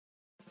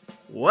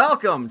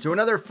Welcome to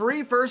another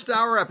free first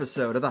hour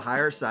episode of the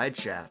Higher Side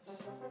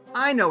Chats.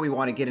 I know we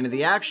want to get into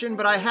the action,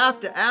 but I have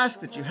to ask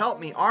that you help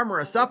me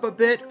armor us up a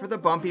bit for the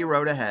bumpy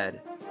road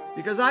ahead.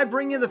 Because I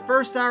bring you the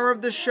first hour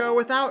of this show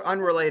without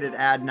unrelated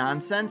ad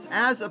nonsense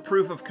as a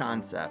proof of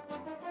concept.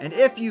 And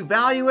if you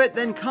value it,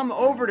 then come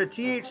over to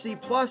THC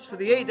Plus for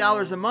the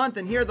 $8 a month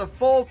and hear the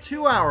full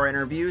 2-hour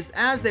interviews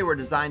as they were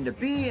designed to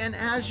be and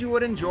as you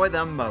would enjoy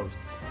them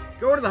most.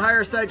 Go to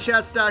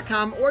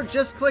thehighersidechats.com or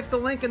just click the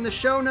link in the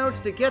show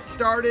notes to get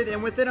started,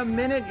 and within a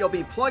minute you'll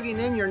be plugging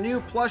in your new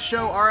Plus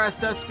Show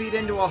RSS feed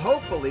into a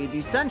hopefully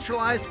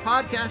decentralized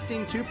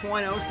podcasting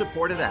 2.0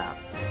 supported app.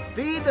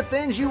 Feed the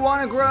things you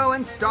want to grow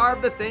and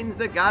starve the things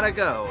that gotta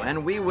go,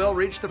 and we will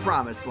reach the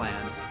promised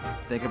land.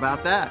 Think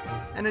about that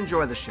and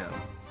enjoy the show.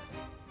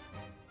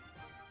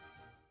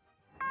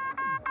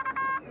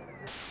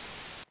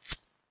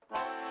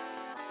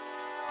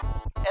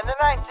 In the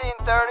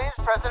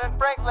 1930s, President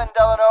Franklin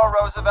Delano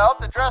Roosevelt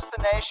addressed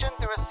the nation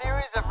through a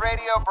series of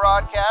radio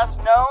broadcasts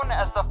known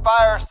as the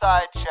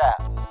Fireside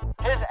Chats.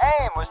 His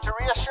aim was to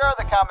reassure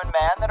the common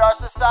man that our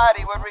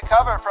society would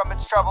recover from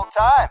its troubled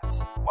times.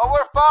 Well,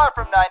 we're far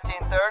from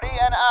 1930,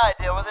 and I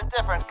deal with a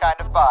different kind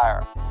of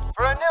fire.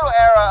 For a new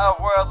era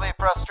of worldly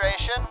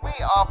frustration, we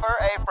offer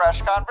a fresh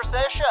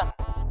conversation.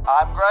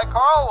 I'm Greg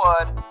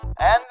Carlwood,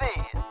 and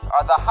these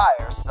are the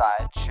Higher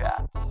Side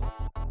Chats.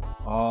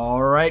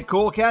 All right,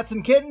 cool cats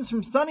and kittens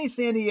from sunny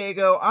San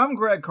Diego, I'm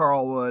Greg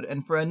Carlwood,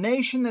 and for a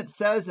nation that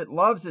says it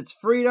loves its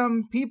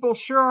freedom, people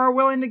sure are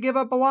willing to give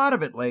up a lot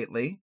of it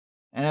lately.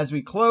 And as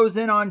we close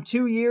in on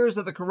 2 years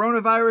of the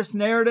coronavirus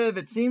narrative,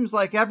 it seems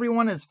like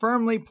everyone has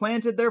firmly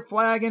planted their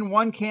flag in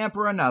one camp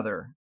or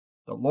another.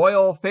 The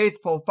loyal,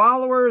 faithful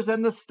followers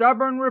and the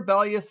stubborn,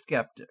 rebellious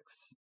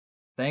skeptics.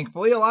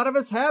 Thankfully, a lot of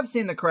us have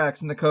seen the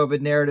cracks in the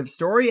COVID narrative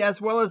story, as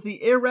well as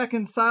the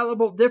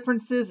irreconcilable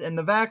differences in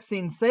the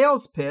vaccine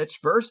sales pitch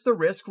versus the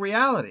risk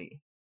reality.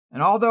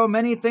 And although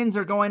many things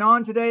are going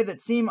on today that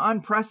seem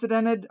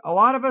unprecedented, a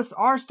lot of us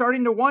are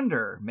starting to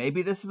wonder,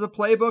 maybe this is a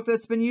playbook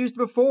that's been used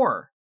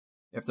before.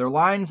 If they're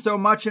lying so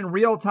much in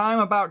real time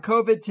about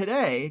COVID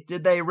today,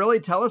 did they really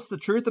tell us the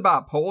truth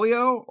about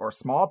polio or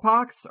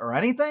smallpox or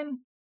anything?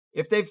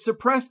 If they've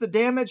suppressed the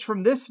damage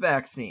from this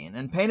vaccine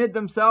and painted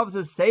themselves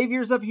as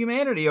saviors of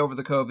humanity over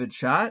the COVID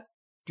shot,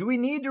 do we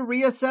need to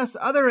reassess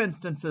other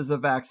instances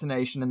of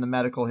vaccination in the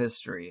medical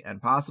history and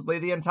possibly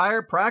the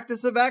entire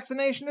practice of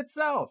vaccination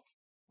itself?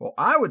 Well,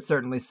 I would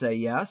certainly say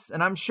yes,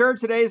 and I'm sure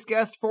today's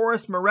guest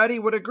Forrest Maready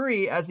would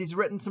agree, as he's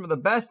written some of the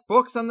best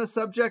books on the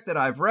subject that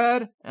I've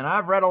read, and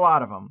I've read a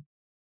lot of them.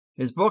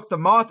 His book, The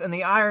Moth and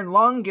the Iron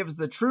Lung, gives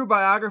the true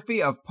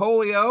biography of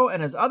polio,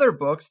 and his other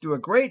books do a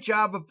great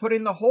job of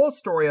putting the whole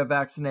story of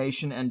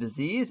vaccination and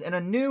disease in a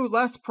new,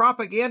 less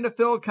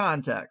propaganda-filled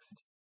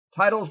context.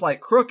 Titles like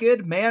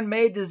Crooked,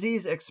 Man-Made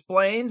Disease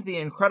Explained, the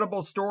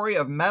incredible story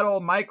of metal,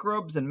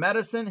 microbes, and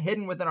medicine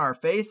hidden within our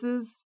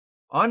faces.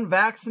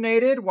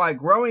 Unvaccinated, Why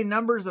Growing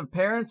Numbers of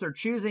Parents Are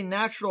Choosing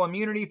Natural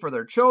Immunity for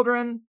Their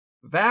Children.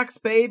 Vax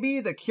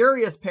Baby, The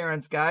Curious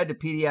Parent's Guide to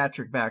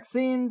Pediatric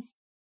Vaccines.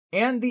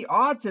 And The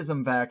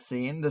Autism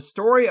Vaccine, the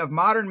story of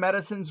modern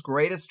medicine's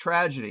greatest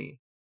tragedy.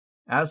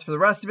 As for the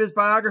rest of his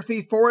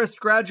biography, Forrest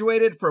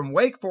graduated from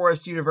Wake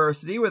Forest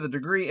University with a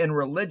degree in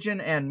religion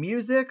and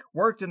music,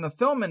 worked in the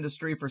film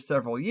industry for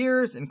several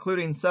years,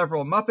 including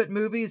several Muppet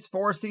movies,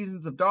 4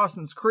 seasons of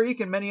Dawson's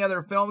Creek, and many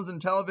other films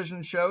and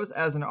television shows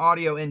as an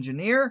audio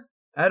engineer,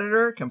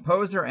 editor,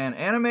 composer, and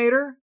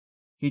animator.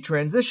 He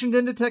transitioned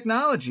into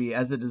technology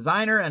as a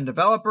designer and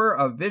developer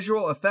of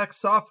visual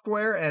effects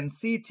software and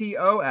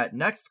CTO at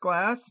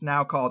NextGlass,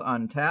 now called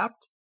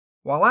Untapped.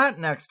 While at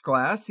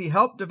NextGlass, he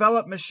helped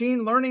develop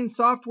machine learning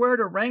software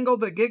to wrangle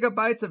the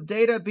gigabytes of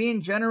data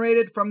being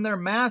generated from their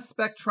mass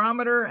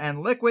spectrometer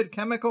and liquid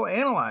chemical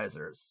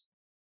analyzers.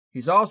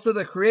 He's also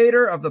the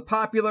creator of the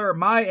popular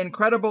My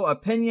Incredible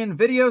Opinion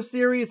video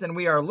series, and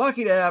we are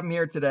lucky to have him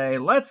here today.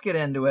 Let's get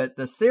into it.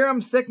 The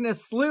serum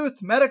sickness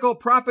sleuth, medical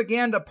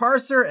propaganda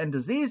parser, and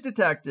disease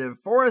detective,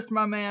 Forrest,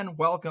 my man,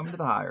 welcome to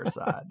the Higher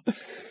Side.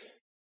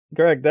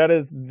 Greg, that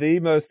is the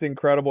most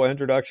incredible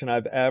introduction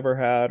I've ever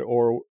had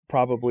or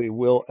probably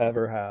will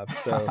ever have.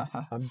 So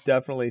I'm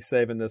definitely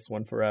saving this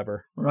one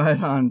forever.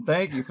 Right on.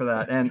 Thank you for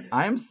that. And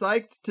I'm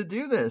psyched to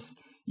do this.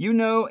 You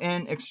know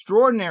an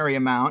extraordinary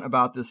amount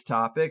about this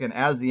topic, and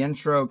as the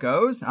intro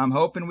goes, I'm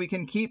hoping we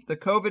can keep the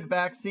COVID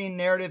vaccine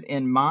narrative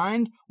in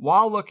mind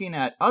while looking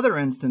at other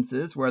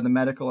instances where the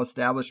medical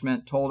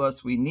establishment told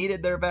us we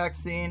needed their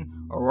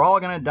vaccine or we're all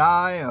going to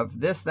die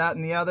of this, that,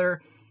 and the other.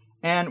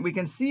 And we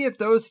can see if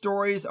those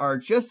stories are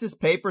just as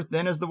paper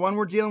thin as the one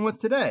we're dealing with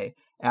today.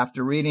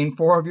 After reading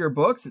 4 of your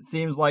books, it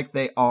seems like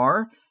they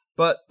are.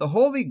 But the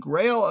holy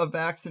grail of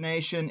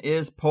vaccination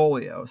is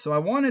polio. So I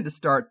wanted to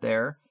start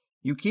there.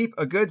 You keep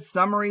a good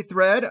summary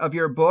thread of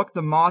your book,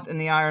 The Moth and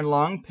the Iron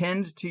Lung,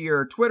 pinned to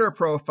your Twitter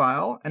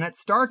profile, and it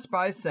starts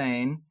by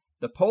saying,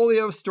 the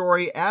polio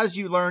story as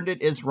you learned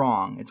it is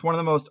wrong. It's one of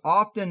the most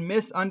often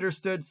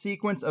misunderstood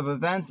sequence of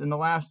events in the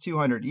last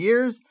 200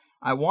 years.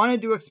 I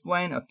wanted to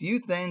explain a few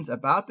things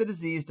about the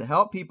disease to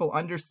help people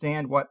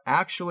understand what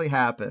actually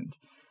happened.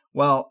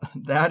 Well,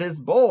 that is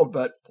bold,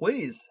 but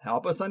please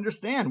help us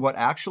understand what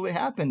actually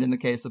happened in the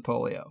case of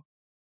polio.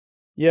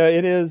 Yeah,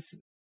 it is.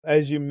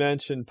 As you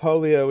mentioned,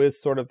 polio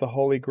is sort of the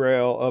holy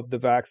grail of the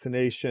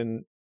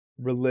vaccination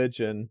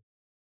religion.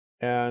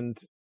 And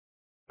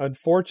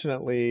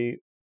unfortunately,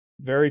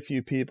 very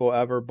few people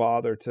ever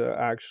bother to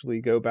actually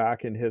go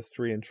back in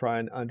history and try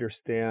and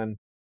understand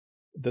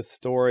the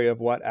story of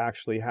what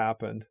actually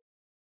happened.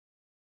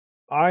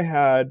 I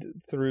had,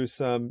 through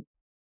some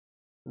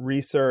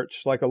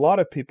research, like a lot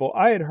of people,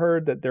 I had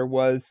heard that there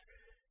was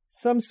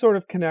some sort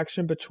of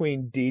connection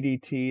between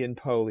DDT and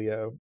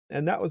polio,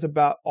 and that was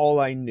about all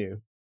I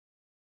knew.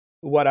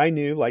 What I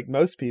knew, like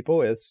most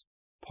people, is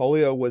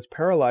polio was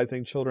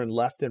paralyzing children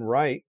left and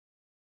right,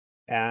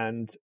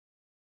 and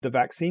the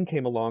vaccine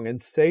came along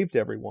and saved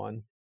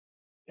everyone.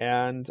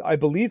 And I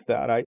believed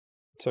that. I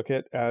took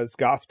it as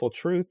gospel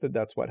truth that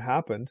that's what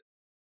happened.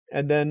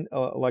 And then,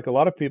 like a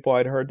lot of people,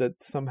 I'd heard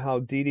that somehow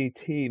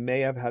DDT may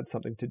have had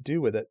something to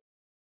do with it.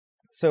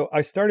 So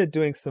I started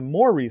doing some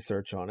more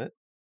research on it.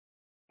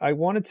 I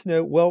wanted to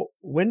know, well,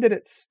 when did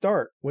it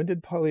start? When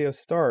did polio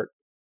start?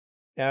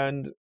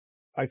 And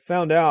I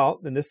found out,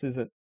 and this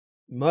isn't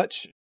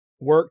much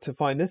work to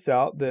find this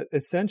out, that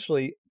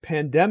essentially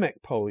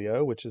pandemic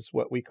polio, which is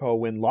what we call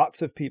when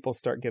lots of people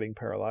start getting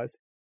paralyzed,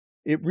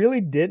 it really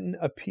didn't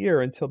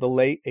appear until the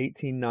late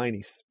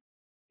 1890s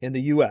in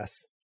the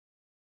US.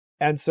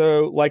 And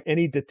so, like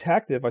any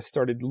detective, I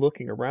started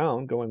looking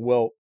around going,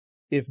 well,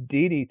 if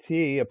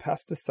DDT, a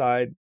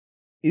pesticide,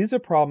 is a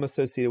problem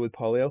associated with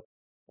polio,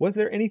 was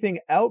there anything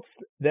else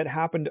that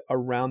happened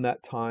around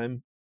that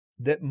time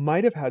that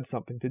might have had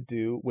something to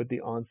do with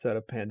the onset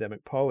of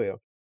pandemic polio?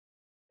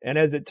 And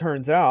as it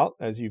turns out,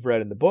 as you've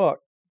read in the book,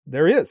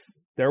 there is.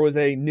 There was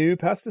a new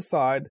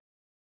pesticide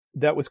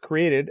that was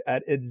created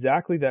at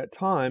exactly that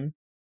time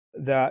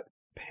that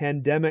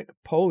pandemic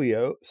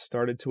polio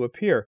started to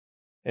appear.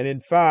 And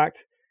in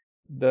fact,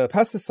 the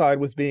pesticide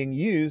was being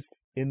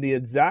used in the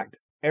exact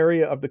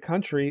area of the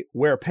country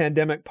where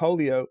pandemic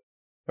polio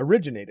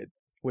originated,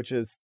 which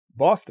is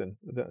Boston,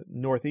 the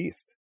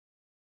Northeast.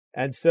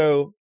 And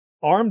so,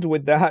 armed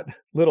with that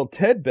little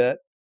tidbit,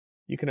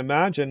 you can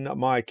imagine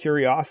my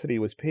curiosity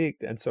was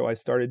piqued. And so I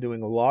started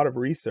doing a lot of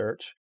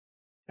research.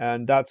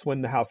 And that's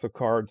when the house of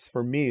cards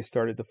for me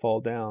started to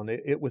fall down.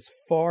 It was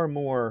far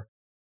more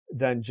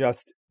than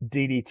just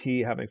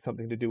DDT having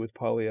something to do with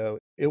polio.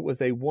 It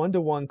was a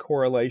one-to-one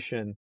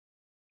correlation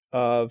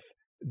of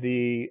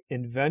the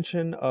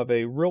invention of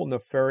a real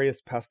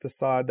nefarious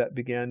pesticide that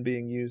began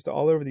being used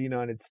all over the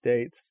United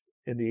States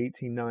in the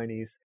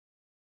 1890s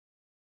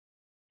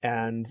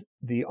and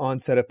the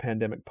onset of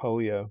pandemic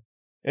polio.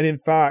 And in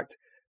fact,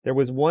 there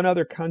was one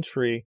other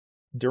country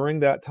during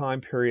that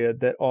time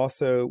period that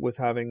also was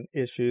having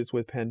issues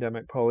with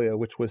pandemic polio,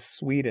 which was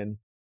Sweden.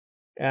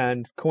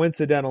 And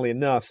coincidentally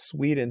enough,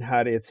 Sweden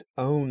had its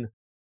own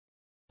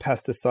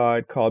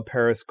pesticide called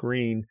Paris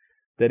Green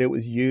that it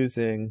was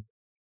using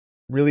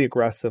really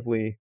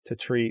aggressively to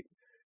treat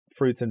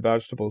fruits and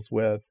vegetables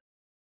with.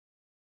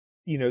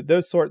 You know,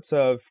 those sorts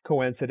of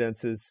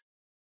coincidences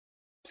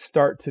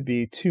start to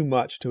be too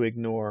much to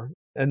ignore.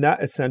 And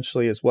that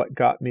essentially is what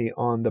got me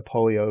on the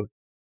polio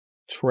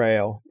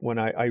trail when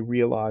I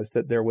realized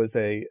that there was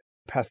a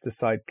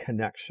pesticide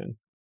connection.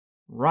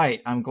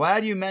 Right. I'm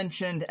glad you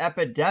mentioned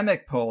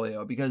epidemic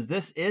polio because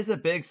this is a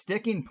big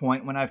sticking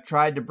point when I've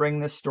tried to bring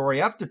this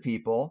story up to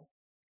people.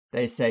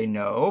 They say,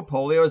 no,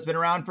 polio has been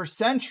around for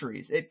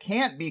centuries. It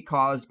can't be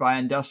caused by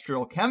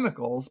industrial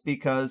chemicals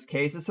because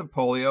cases of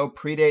polio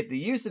predate the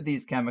use of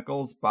these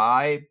chemicals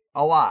by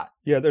a lot.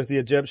 Yeah, there's the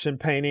Egyptian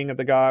painting of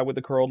the guy with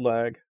the curled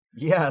leg.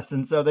 Yes,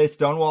 and so they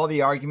stonewall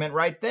the argument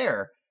right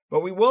there. But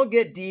we will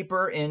get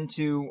deeper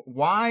into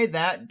why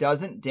that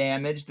doesn't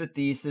damage the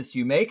thesis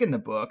you make in the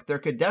book. There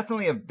could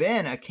definitely have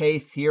been a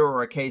case here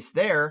or a case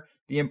there.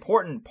 The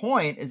important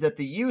point is that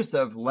the use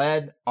of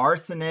lead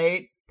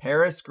arsenate,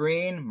 Paris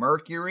Green,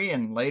 mercury,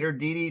 and later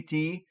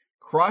DDT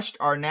crushed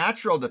our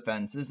natural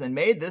defenses and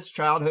made this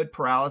childhood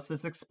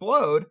paralysis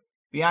explode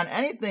beyond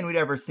anything we'd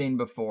ever seen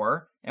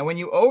before. And when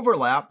you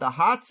overlap the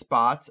hot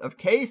spots of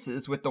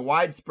cases with the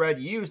widespread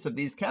use of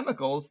these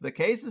chemicals, the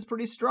case is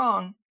pretty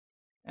strong.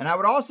 And I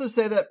would also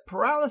say that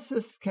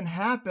paralysis can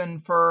happen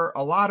for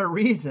a lot of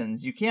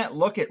reasons. You can't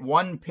look at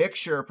one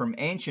picture from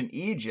ancient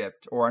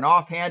Egypt or an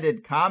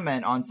offhanded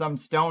comment on some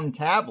stone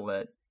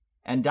tablet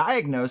and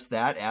diagnose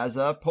that as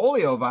a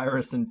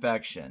poliovirus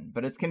infection.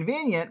 But it's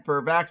convenient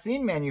for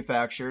vaccine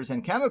manufacturers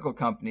and chemical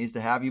companies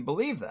to have you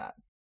believe that.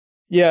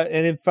 Yeah,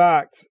 and in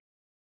fact,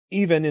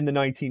 even in the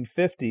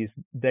 1950s,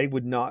 they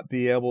would not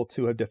be able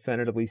to have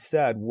definitively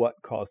said what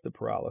caused the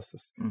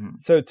paralysis. Mm-hmm.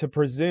 So to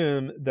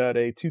presume that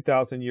a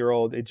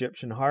 2,000-year-old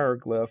Egyptian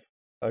hieroglyph,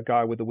 a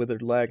guy with a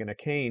withered leg and a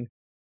cane,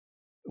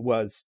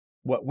 was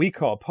what we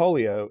call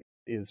polio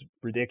is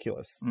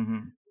ridiculous.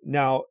 Mm-hmm.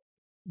 Now,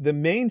 the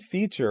main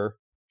feature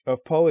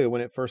of polio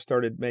when it first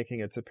started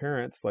making its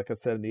appearance, like I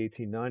said, in the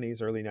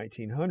 1890s, early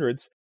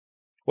 1900s,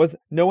 was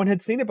no one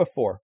had seen it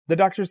before. The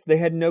doctors, they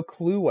had no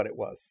clue what it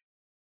was.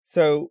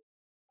 So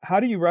how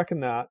do you reckon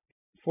that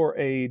for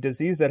a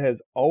disease that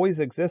has always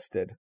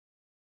existed,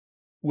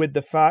 with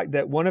the fact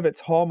that one of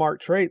its hallmark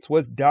traits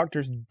was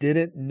doctors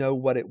didn't know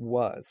what it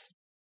was?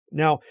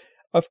 Now,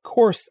 of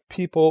course,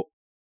 people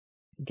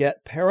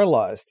get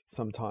paralyzed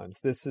sometimes.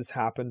 This has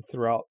happened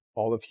throughout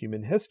all of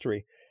human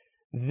history.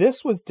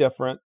 This was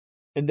different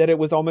in that it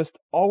was almost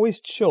always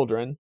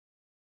children,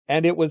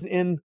 and it was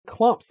in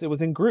clumps, it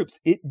was in groups.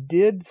 It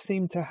did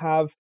seem to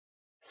have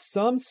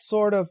some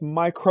sort of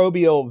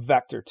microbial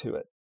vector to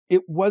it.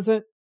 It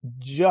wasn't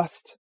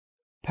just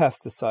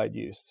pesticide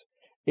use.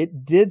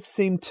 It did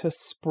seem to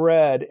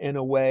spread in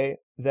a way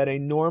that a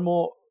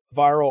normal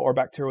viral or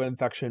bacterial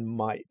infection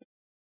might.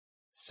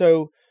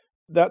 So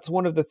that's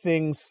one of the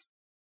things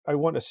I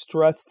want to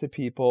stress to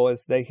people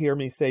as they hear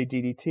me say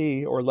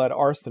DDT or lead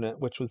arsenate,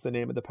 which was the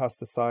name of the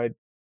pesticide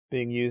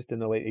being used in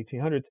the late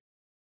 1800s.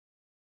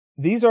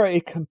 These are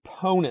a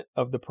component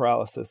of the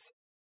paralysis.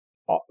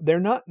 They're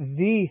not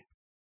the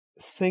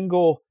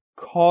single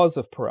cause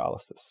of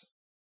paralysis.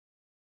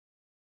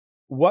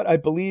 What I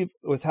believe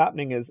was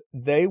happening is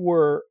they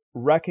were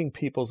wrecking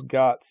people's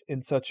guts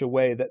in such a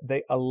way that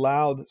they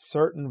allowed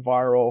certain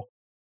viral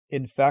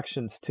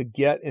infections to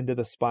get into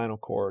the spinal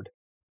cord.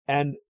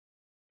 And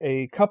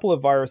a couple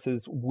of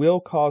viruses will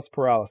cause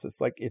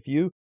paralysis. Like if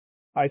you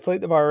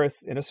isolate the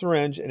virus in a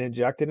syringe and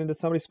inject it into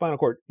somebody's spinal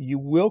cord, you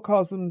will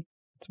cause them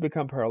to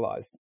become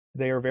paralyzed.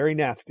 They are very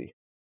nasty.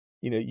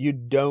 You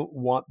don't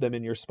want them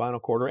in your spinal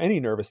cord or any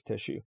nervous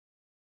tissue.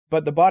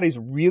 But the body's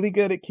really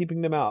good at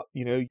keeping them out.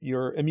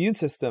 Your immune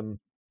system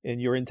in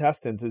your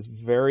intestines is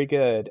very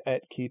good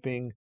at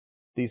keeping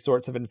these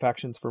sorts of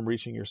infections from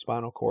reaching your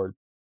spinal cord.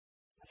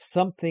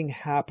 Something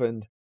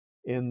happened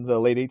in the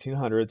late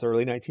 1800s,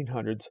 early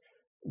 1900s,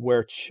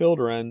 where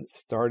children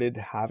started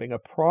having a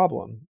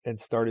problem and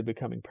started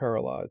becoming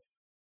paralyzed.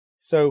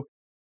 So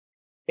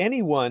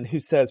anyone who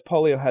says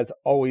polio has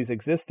always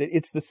existed,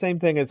 it's the same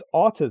thing as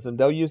autism.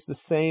 They'll use the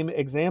same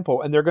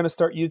example, and they're going to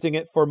start using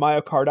it for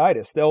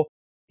myocarditis. They'll,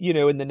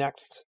 in the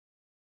next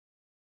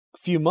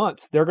few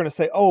months, they're going to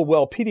say, oh,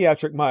 well,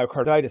 pediatric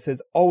myocarditis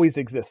has always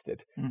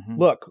existed. Mm-hmm.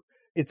 Look,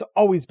 it's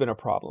always been a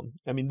problem.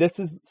 I mean, this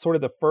is sort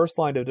of the first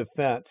line of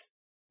defense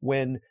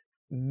when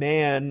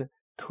man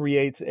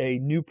creates a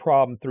new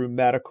problem through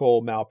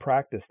medical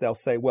malpractice. They'll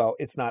say, well,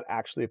 it's not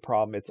actually a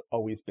problem. It's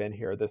always been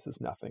here. This is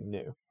nothing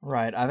new.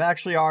 Right. I've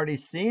actually already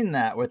seen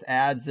that with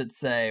ads that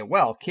say,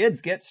 well, kids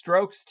get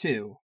strokes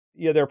too.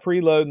 Yeah, they're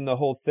preloading the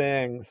whole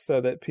thing so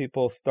that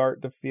people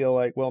start to feel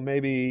like, well,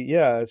 maybe,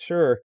 yeah,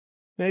 sure.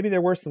 Maybe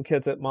there were some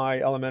kids at my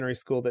elementary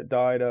school that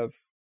died of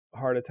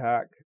heart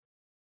attack.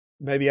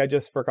 Maybe I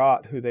just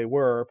forgot who they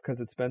were because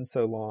it's been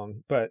so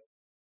long. But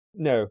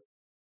no,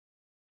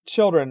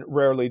 children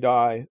rarely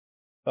die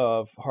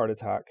of heart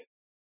attack.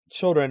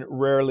 Children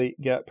rarely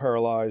get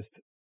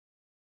paralyzed,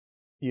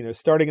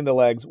 starting in the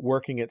legs,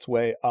 working its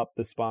way up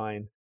the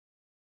spine.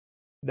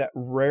 That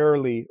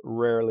rarely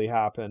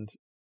happened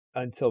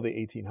until the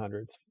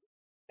 1800s.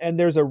 And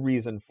there's a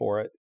reason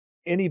for it.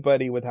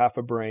 Anybody with half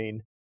a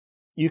brain,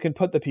 you can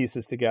put the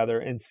pieces together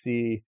and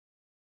see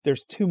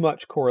there's too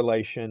much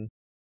correlation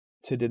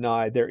to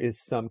deny there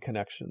is some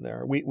connection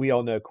there. We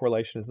all know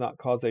correlation is not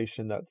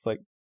causation. That's like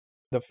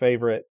the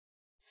favorite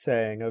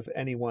saying of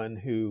anyone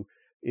who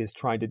is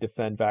trying to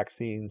defend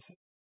vaccines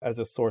as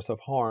a source of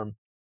harm.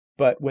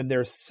 But when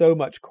there's so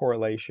much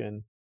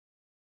correlation,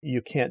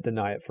 you can't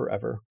deny it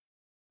forever.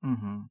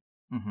 Mm-hmm.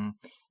 Mm-hmm.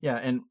 Yeah,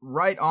 and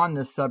right on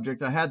this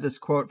subject, I had this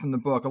quote from the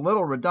book, a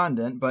little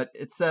redundant, but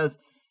it says,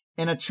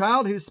 in a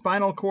child whose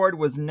spinal cord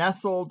was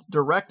nestled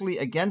directly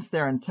against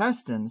their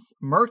intestines,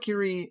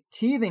 mercury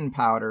teething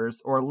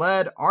powders or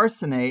lead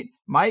arsenate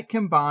might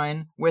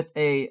combine with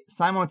a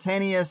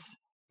simultaneous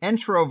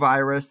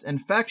enterovirus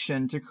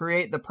infection to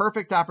create the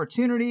perfect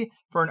opportunity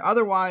for an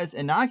otherwise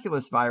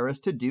innocuous virus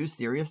to do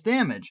serious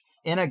damage.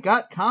 In a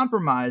gut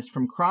compromised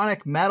from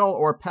chronic metal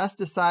or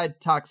pesticide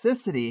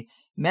toxicity,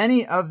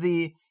 many of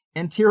the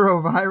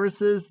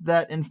enteroviruses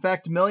that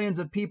infect millions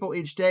of people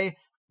each day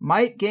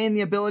might gain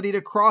the ability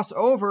to cross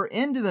over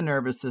into the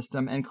nervous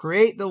system and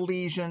create the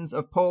lesions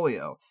of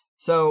polio.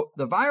 So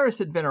the virus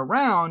had been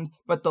around,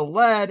 but the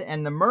lead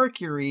and the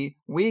mercury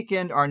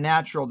weakened our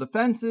natural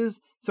defenses.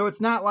 So it's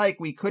not like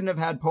we couldn't have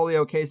had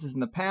polio cases in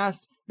the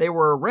past. They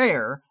were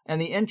rare, and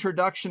the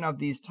introduction of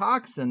these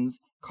toxins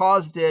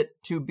caused it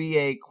to be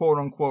a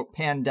quote-unquote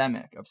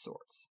pandemic of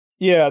sorts.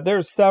 Yeah,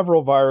 there's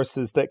several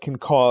viruses that can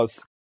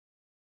cause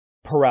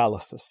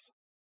paralysis.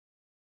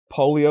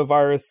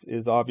 Poliovirus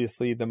is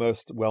obviously the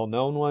most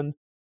well-known one.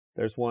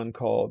 There's one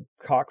called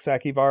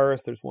Coxsackie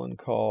virus. There's one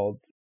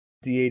called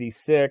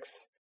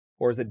D86,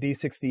 or is it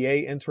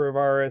D68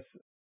 enterovirus?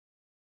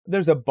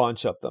 There's a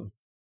bunch of them.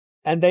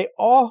 And they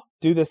all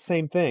do the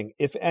same thing.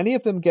 If any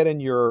of them get in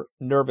your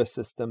nervous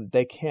system,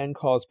 they can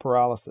cause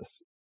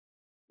paralysis.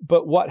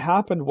 But what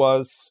happened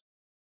was,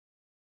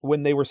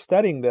 when they were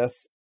studying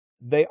this,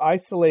 they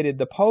isolated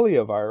the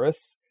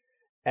poliovirus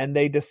and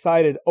they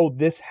decided, oh,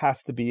 this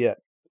has to be it.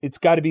 It's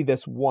got to be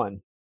this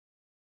one.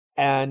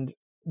 And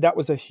that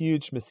was a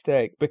huge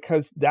mistake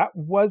because that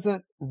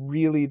wasn't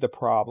really the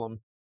problem.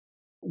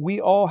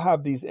 We all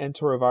have these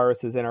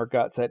enteroviruses in our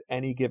guts at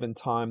any given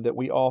time that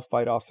we all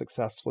fight off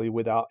successfully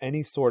without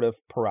any sort of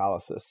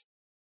paralysis.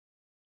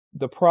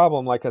 The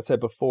problem, like I said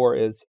before,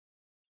 is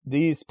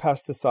these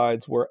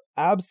pesticides were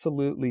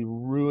absolutely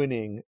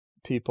ruining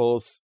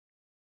people's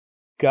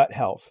gut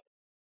health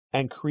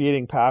and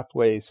creating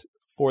pathways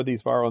for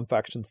these viral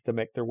infections to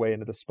make their way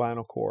into the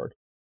spinal cord.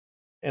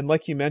 And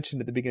like you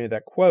mentioned at the beginning of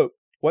that quote,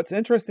 what's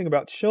interesting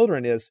about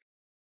children is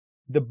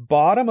the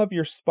bottom of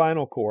your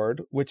spinal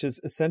cord, which is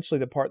essentially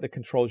the part that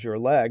controls your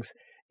legs,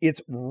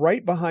 it's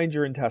right behind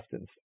your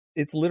intestines.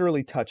 It's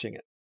literally touching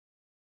it.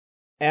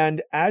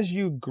 And as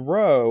you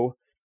grow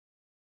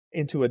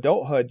into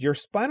adulthood, your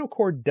spinal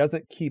cord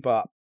doesn't keep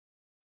up.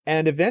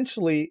 And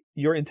eventually,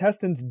 your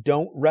intestines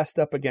don't rest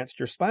up against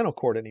your spinal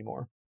cord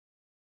anymore.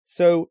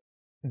 So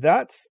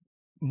that's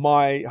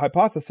my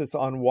hypothesis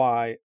on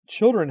why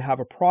children have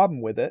a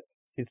problem with it,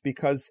 is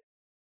because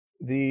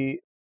the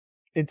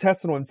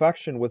intestinal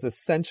infection was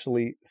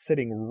essentially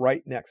sitting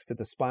right next to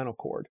the spinal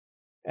cord.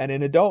 And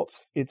in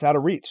adults, it's out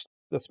of reach.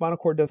 The spinal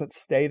cord doesn't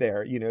stay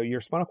there. You know,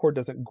 your spinal cord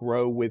doesn't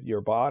grow with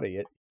your body.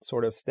 It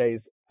sort of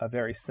stays a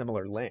very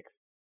similar length.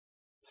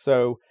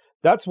 So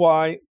that's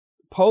why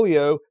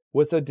polio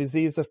was a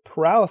disease of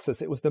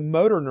paralysis. It was the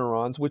motor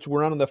neurons, which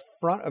were on the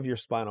front of your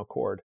spinal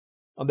cord.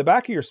 On the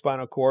back of your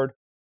spinal cord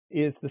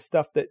is the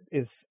stuff that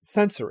is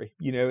sensory.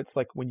 You know, it's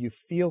like when you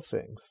feel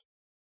things.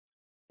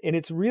 And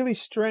it's really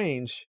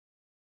strange.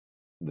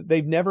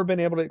 They've never been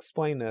able to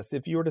explain this.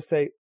 If you were to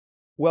say,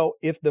 well,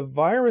 if the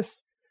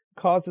virus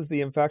causes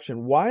the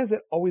infection, why is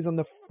it always on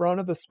the front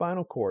of the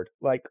spinal cord?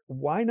 Like,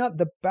 why not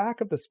the back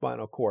of the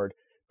spinal cord?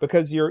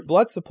 Because your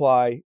blood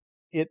supply,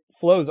 it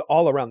flows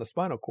all around the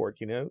spinal cord,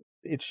 you know?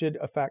 It should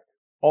affect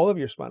all of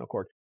your spinal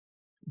cord.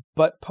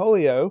 But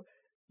polio,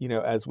 you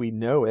know, as we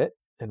know it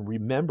and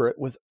remember it,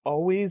 was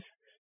always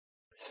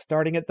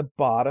starting at the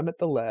bottom at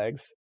the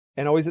legs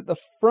and always at the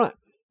front,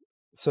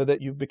 so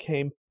that you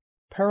became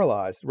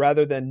paralyzed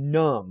rather than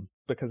numb,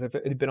 because if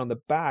it had been on the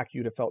back,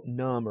 you'd have felt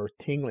numb or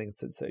tingling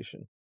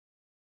sensation.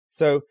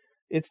 So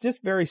it's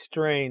just very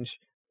strange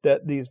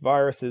that these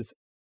viruses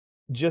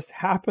just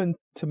happen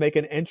to make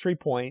an entry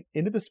point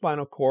into the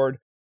spinal cord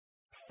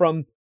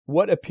from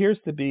what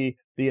appears to be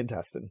the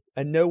intestine.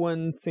 And no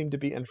one seemed to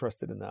be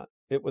interested in that.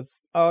 It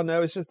was, oh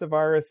no, it's just a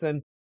virus.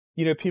 And,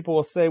 you know, people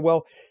will say,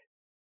 well,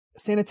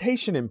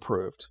 sanitation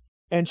improved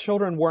and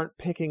children weren't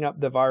picking up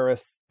the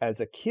virus as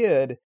a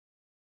kid.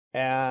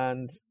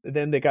 And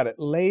then they got it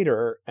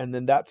later. And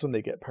then that's when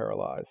they get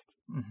paralyzed.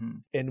 Mm-hmm.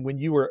 And when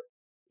you were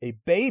a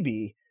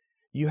baby,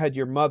 you had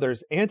your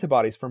mother's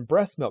antibodies from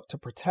breast milk to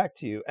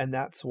protect you. And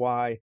that's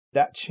why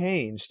that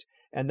changed.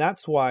 And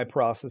that's why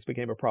paralysis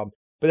became a problem.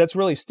 But that's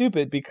really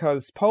stupid,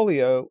 because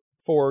polio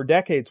for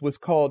decades was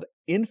called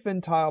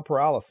infantile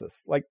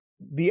paralysis. Like,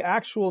 the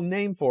actual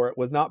name for it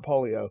was not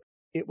polio.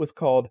 It was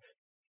called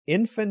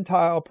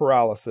infantile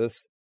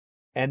paralysis.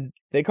 And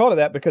they called it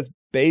that because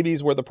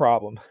babies were the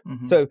problem.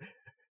 Mm-hmm. So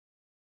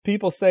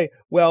people say,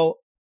 well,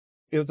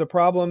 it was a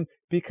problem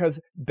because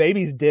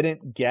babies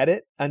didn't get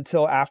it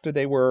until after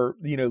they were,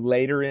 you know,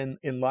 later in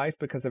life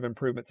because of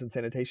improvements in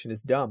sanitation,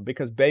 is dumb,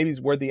 because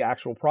babies were the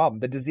actual problem.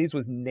 The disease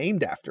was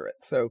named after it.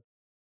 So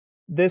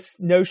this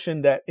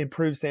notion that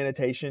improved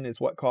sanitation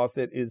is what caused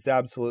it is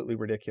absolutely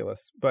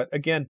ridiculous. But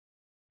again,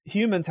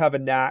 humans have a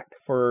knack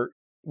for,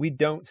 we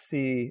don't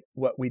see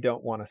what we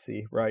don't want to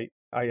see, right?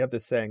 I have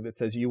this saying that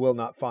says, you will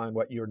not find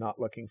what you're not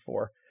looking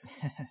for.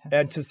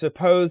 And to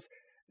suppose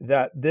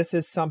that this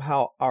is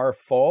somehow our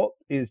fault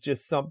is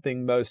just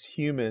something most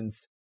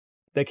humans,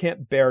 they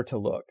can't bear to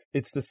look.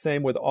 It's the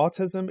same with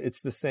autism. It's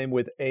the same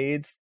with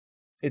AIDS.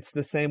 It's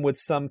the same with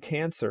some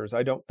cancers.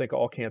 I don't think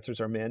all cancers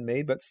are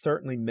man-made, but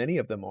certainly many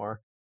of them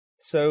are.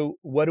 So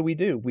what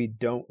do? We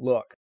don't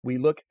look. We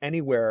look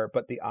anywhere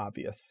but the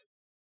obvious.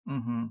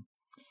 Mm-hmm.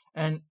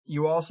 And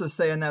you also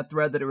say in that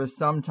thread that it was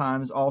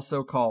sometimes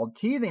also called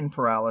teething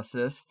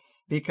paralysis,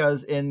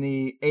 because in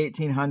the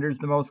 1800s,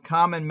 the most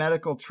common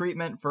medical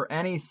treatment for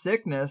any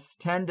sickness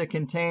tend to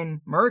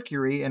contain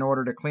mercury in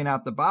order to clean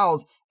out the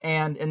bowels.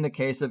 And in the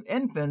case of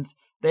infants,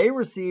 they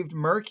received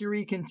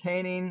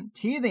mercury-containing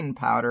teething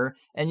powder.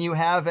 And you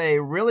have a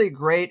really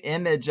great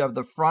image of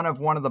the front of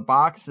one of the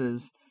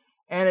boxes.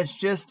 And it's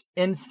just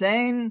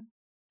insane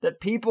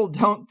that people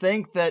don't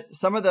think that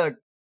some of the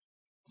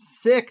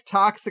sick,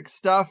 toxic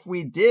stuff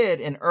we did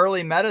in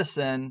early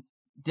medicine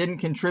didn't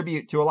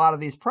contribute to a lot of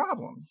these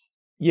problems.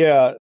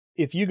 Yeah.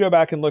 If you go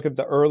back and look at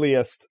the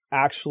earliest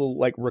actual,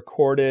 like,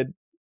 recorded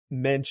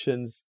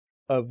mentions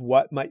of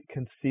what might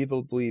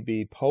conceivably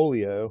be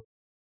polio,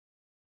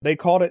 they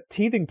called it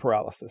teething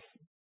paralysis.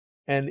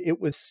 And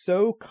it was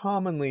so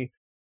commonly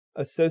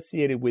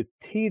associated with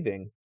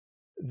teething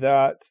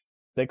that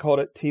they called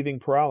it teething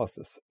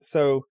paralysis.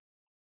 So,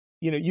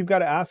 you know, you've got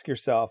to ask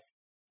yourself,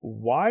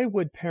 why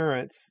would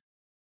parents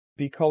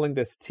be calling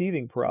this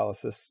teething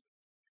paralysis?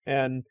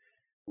 And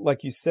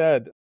like you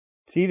said,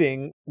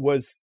 teething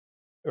was,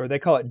 or they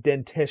call it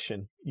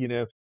dentition. You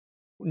know,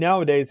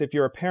 nowadays, if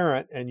you're a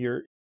parent and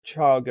you're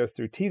child goes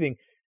through teething,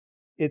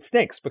 it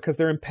stinks because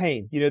they're in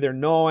pain. They're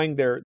gnawing,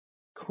 they're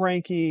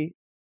cranky,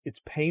 it's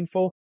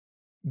painful.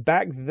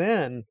 Back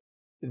then,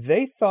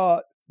 they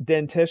thought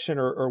dentition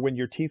or when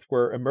your teeth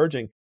were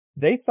emerging,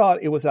 they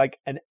thought it was like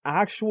an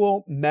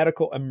actual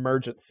medical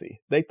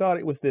emergency. They thought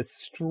it was this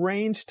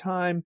strange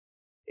time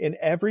in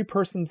every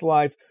person's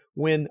life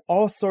when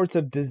all sorts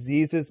of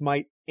diseases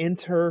might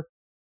enter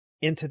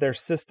into their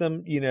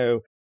system,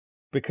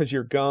 because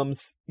your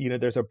gums,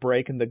 there's a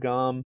break in the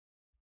gum.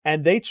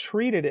 And they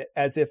treated it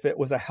as if it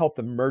was a health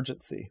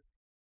emergency.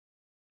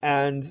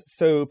 And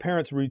so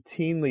parents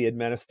routinely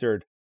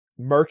administered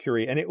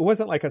mercury, and it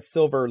wasn't like a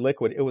silver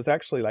liquid. It was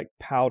actually like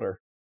powder.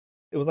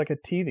 It was like a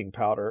teething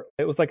powder.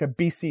 It was like a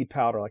BC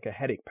powder, like a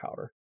headache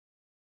powder.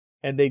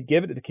 And they'd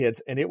give it to the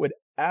kids, and it would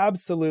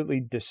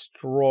absolutely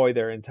destroy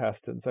their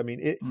intestines. I mean,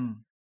 it's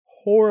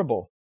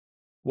horrible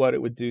what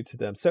it would do to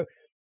them. So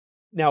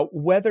now,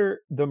 whether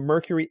the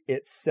mercury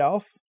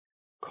itself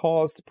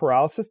caused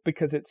paralysis,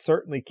 because it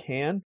certainly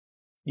can,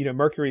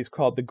 mercury is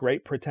called the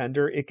great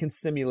pretender. It can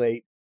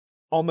simulate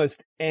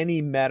almost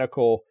any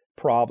medical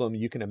problem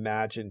you can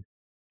imagine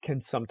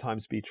can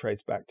sometimes be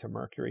traced back to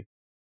mercury.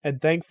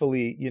 And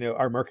thankfully,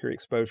 our mercury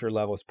exposure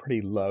level is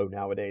pretty low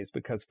nowadays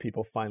because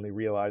people finally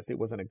realized it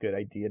wasn't a good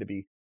idea to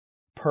be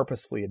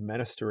purposefully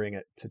administering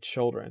it to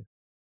children.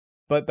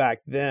 But back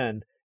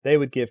then, they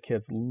would give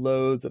kids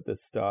loads of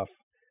this stuff.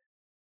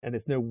 And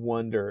it's no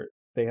wonder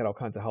they had all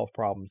kinds of health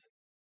problems,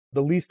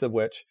 the least of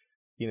which,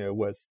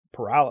 was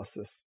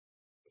paralysis.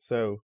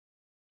 So,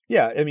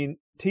 yeah, I mean,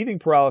 teething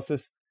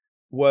paralysis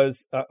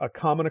was a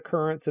common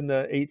occurrence in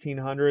the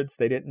 1800s.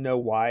 They didn't know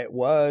why it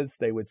was.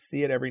 They would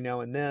see it every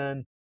now and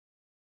then,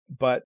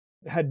 but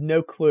had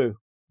no clue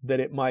that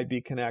it might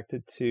be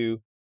connected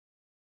to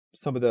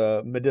some of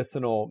the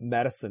medicinal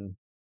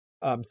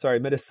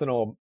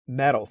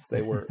metals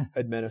they were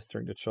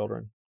administering to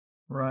children.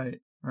 Right.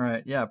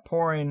 Yeah,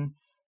 pouring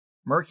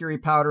mercury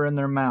powder in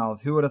their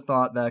mouth. Who would have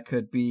thought that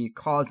could be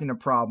causing a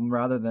problem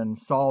rather than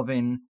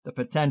solving the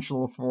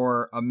potential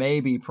for a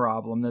maybe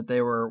problem that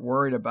they were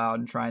worried about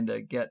and trying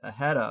to get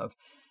ahead of?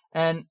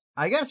 And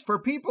I guess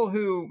for people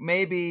who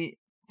maybe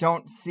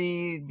don't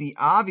see the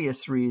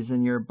obvious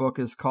reason your book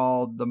is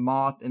called The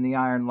Moth in the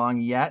Iron Lung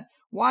yet,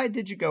 why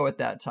did you go with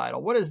that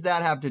title? What does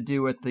that have to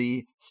do with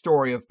the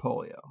story of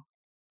polio?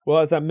 Well,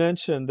 as I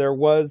mentioned, there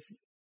was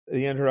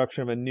the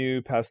introduction of a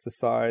new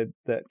pesticide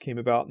that came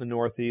about in the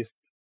Northeast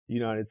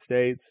United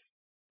States,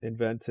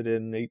 invented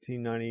in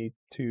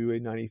 1892,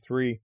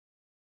 1893.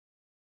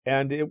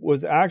 And it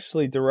was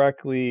actually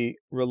directly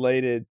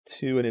related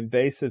to an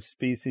invasive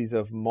species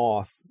of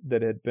moth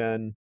that had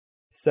been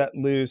set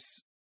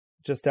loose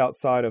just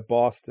outside of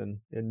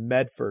Boston in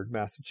Medford,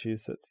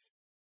 Massachusetts.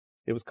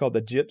 It was called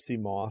the gypsy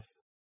moth.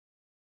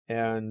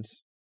 And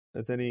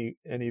as any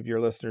of your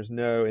listeners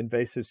know,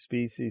 invasive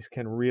species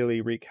can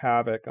really wreak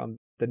havoc on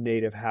the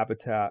native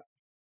habitat.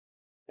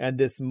 And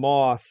this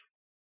moth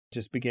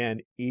just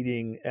began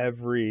eating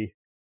every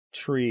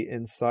tree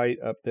in sight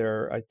up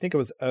there. I think it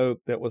was oak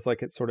that was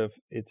like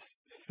its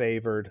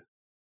favored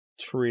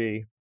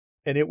tree.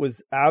 And it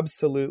was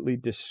absolutely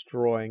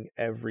destroying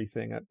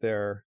everything up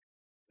there.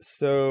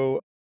 So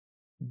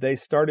they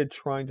started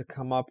trying to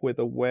come up with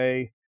a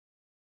way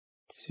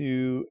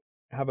to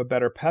have a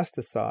better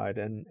pesticide.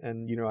 And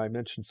I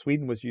mentioned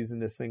Sweden was using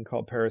this thing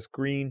called Paris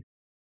Green,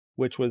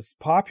 which was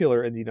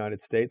popular in the United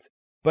States,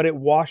 but it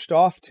washed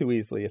off too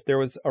easily. If there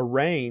was a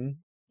rain,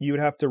 you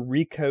would have to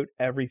recoat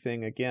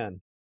everything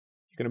again.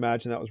 You can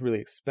imagine that was really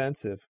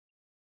expensive.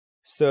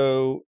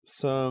 So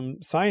some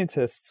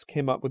scientists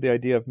came up with the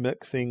idea of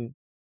mixing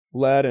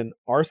lead and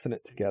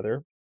arsenic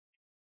together,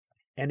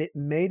 and it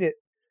made it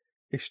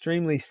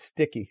extremely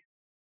sticky,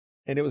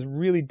 and it was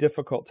really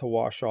difficult to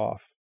wash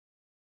off.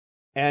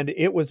 And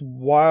it was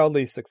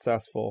wildly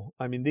successful.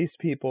 I mean, these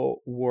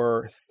people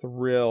were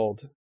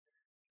thrilled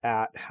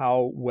at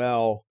how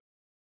well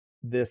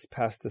this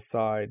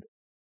pesticide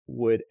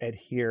would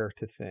adhere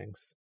to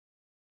things.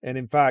 And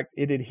in fact,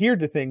 it adhered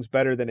to things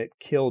better than it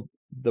killed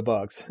the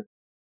bugs.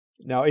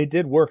 Now, it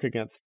did work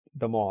against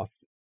the moth,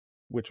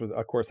 which was,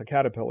 of course, a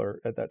caterpillar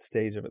at that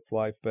stage of its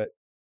life, but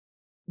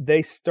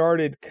they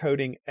started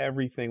coating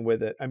everything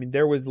with it. I mean,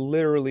 there was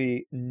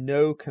literally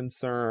no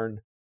concern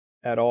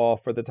at all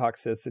for the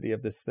toxicity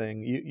of this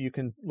thing. You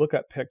can look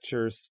up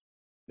pictures.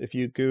 If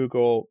you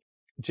Google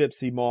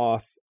gypsy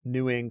moth,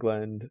 New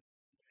England,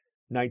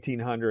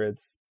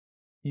 1900s,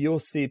 you'll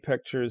see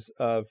pictures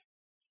of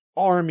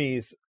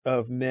armies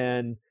of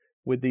men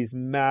with these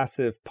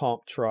massive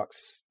pump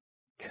trucks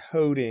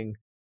coating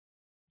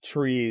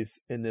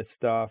trees in this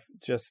stuff,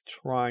 just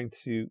trying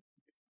to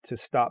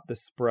stop the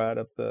spread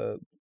of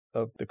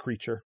the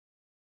creature.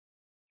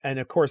 And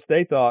of course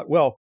they thought,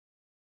 well,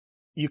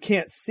 you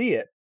can't see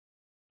it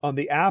on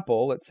the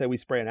apple. Let's say we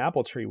spray an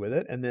apple tree with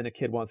it and then a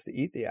kid wants to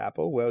eat the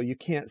apple. Well, you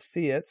can't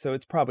see it, so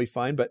it's probably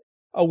fine, but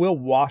we'll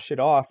wash it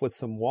off with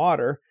some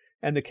water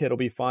and the kid will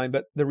be fine.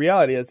 But the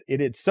reality is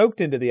it had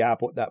soaked into the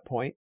apple at that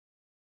point,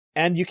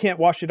 and you can't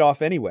wash it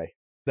off anyway.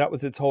 That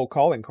was its whole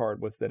calling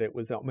card, was that it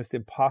was almost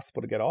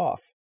impossible to get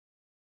off.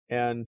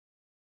 And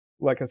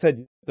like I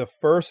said, the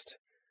first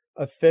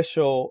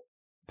official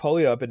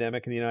polio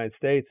epidemic in the United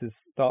States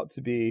is thought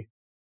to be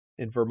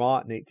in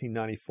Vermont in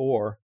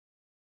 1894.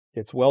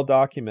 It's well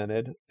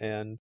documented.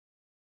 And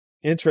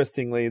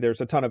interestingly,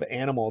 there's a ton of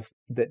animals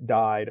that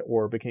died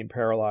or became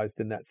paralyzed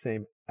in that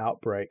same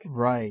outbreak.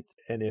 Right.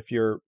 And if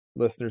your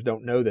listeners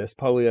don't know this,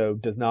 polio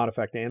does not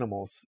affect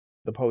animals.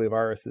 The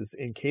poliovirus is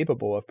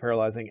incapable of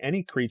paralyzing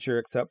any creature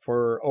except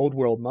for old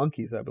world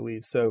monkeys, I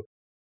believe. So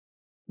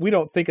we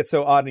don't think it's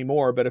so odd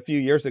anymore. But a few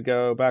years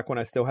ago, back when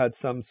I still had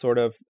some sort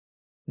of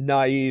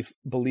naive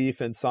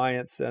belief in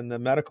science and the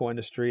medical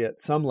industry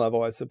at some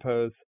level, I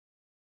suppose,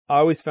 I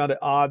always found it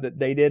odd that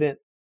they didn't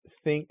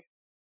think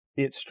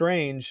it's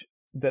strange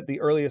that the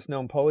earliest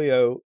known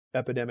polio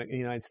epidemic in the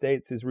United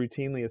States is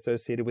routinely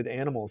associated with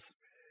animals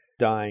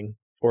dying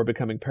or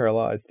becoming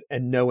paralyzed.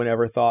 And no one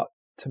ever thought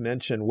to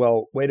mention,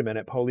 well, wait a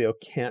minute, polio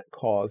can't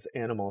cause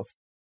animals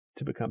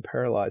to become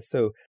paralyzed.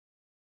 So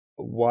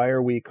why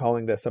are we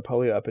calling this a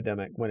polio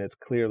epidemic when it's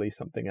clearly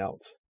something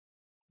else?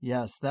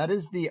 Yes, that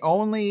is the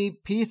only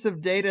piece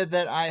of data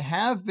that I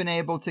have been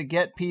able to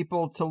get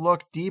people to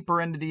look deeper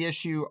into the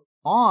issue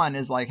on,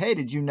 is like, hey,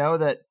 did you know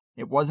that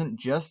it wasn't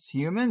just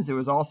humans, it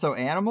was also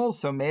animals?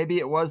 So maybe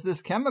it was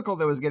this chemical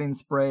that was getting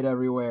sprayed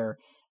everywhere.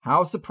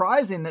 How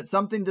surprising that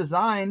something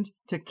designed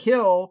to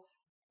kill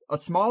a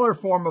smaller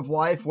form of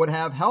life would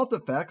have health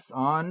effects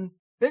on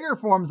bigger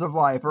forms of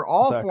life, or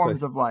all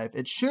forms of life.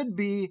 It should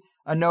be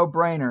a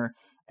no-brainer.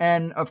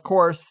 And of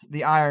course,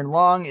 the iron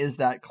lung is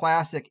that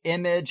classic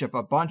image of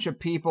a bunch of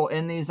people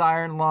in these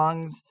iron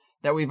lungs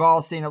that we've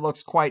all seen. It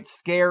looks quite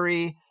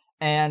scary.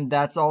 And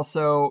that's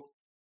also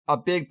a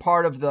big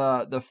part of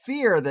the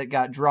fear that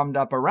got drummed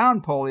up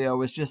around polio,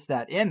 was just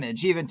that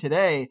image. Even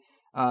today,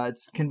 it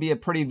can be a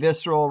pretty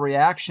visceral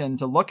reaction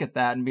to look at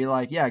that and be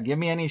like, yeah, give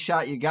me any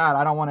shot you got.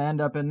 I don't want to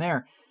end up in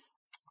there.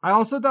 I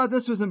also thought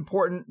this was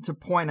important to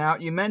point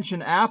out. You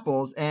mentioned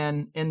apples,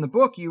 and in the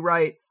book you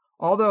write,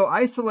 although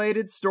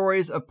isolated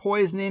stories of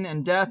poisoning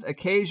and death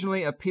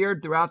occasionally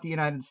appeared throughout the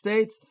United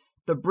States,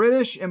 the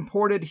British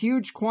imported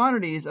huge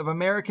quantities of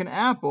American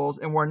apples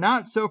and were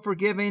not so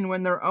forgiving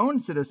when their own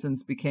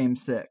citizens became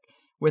sick.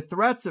 With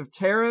threats of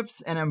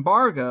tariffs and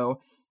embargo,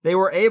 they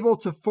were able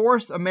to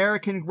force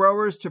American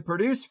growers to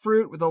produce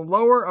fruit with a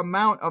lower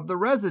amount of the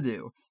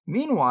residue.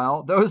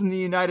 Meanwhile, those in the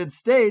United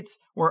States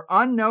were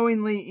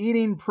unknowingly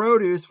eating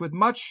produce with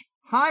much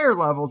higher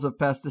levels of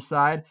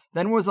pesticide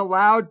than was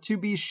allowed to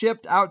be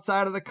shipped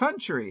outside of the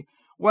country.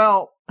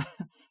 Well,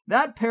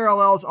 that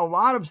parallels a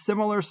lot of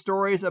similar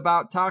stories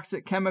about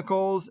toxic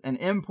chemicals and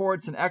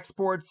imports and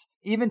exports,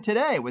 even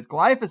today with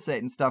glyphosate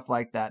and stuff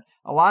like that.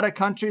 A lot of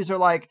countries are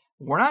like,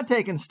 we're not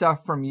taking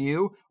stuff from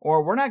you,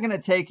 or we're not going to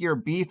take your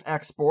beef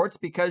exports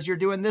because you're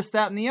doing this,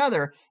 that, and the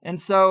other.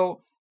 And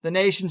so the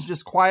nations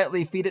just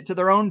quietly feed it to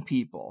their own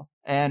people.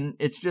 And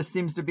it just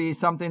seems to be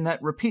something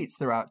that repeats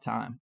throughout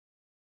time.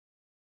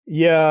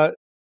 Yeah,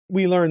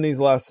 we learn these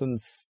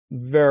lessons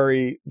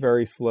very,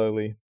 very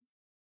slowly.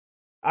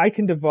 I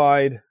can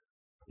divide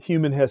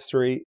human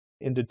history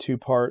into two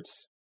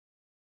parts,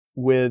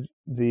 with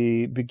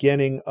the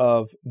beginning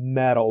of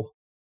metal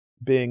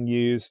being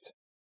used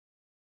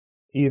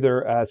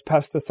either as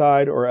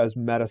pesticide or as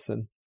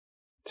medicine.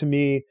 To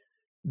me,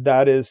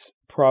 that is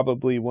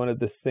probably one of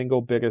the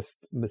single biggest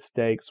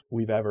mistakes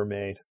we've ever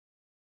made,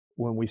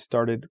 when we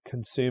started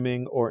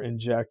consuming or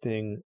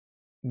injecting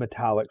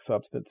metallic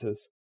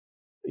substances,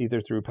 either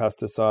through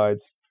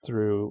pesticides,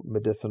 through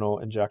medicinal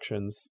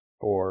injections,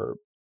 or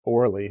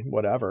orally,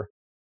 whatever.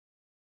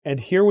 And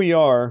here we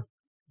are,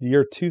 the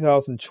year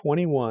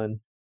 2021,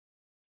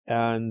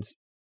 and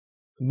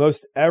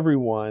most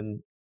everyone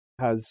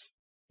has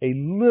a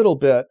little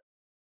bit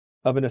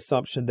of an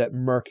assumption that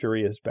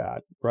mercury is bad,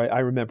 right? I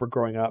remember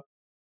growing up,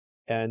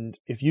 and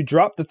if you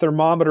dropped the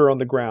thermometer on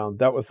the ground,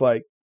 that was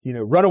like,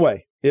 run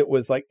away. It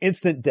was like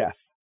instant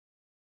death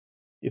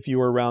if you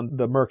were around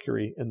the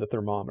mercury in the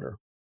thermometer.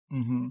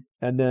 Mm-hmm.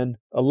 And then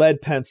a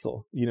lead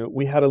pencil.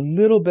 We had a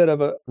little bit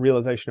of a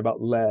realization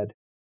about lead.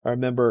 I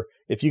remember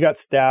if you got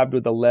stabbed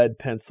with a lead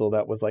pencil,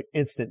 that was like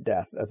instant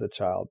death as a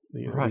child.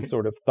 Right. We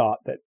sort of thought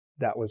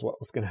that was what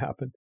was going to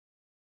happen.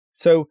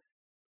 So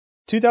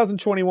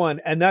 2021,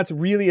 and that's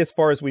really as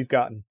far as we've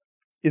gotten,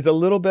 is a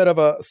little bit of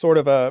a sort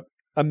of a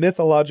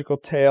mythological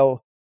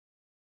tale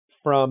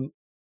from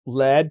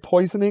lead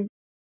poisoning,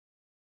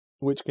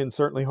 which can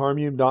certainly harm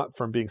you, not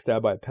from being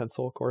stabbed by a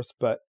pencil, of course,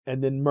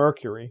 and then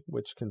mercury,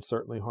 which can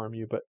certainly harm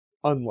you, but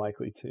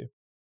unlikely to.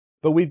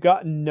 But we've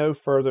gotten no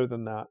further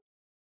than that.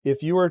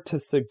 If you were to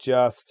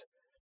suggest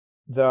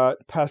that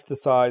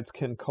pesticides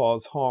can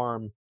cause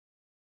harm,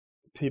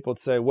 people would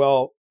say,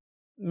 well,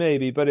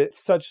 maybe, but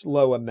it's such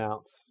low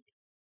amounts.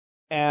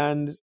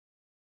 And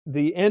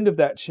the end of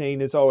that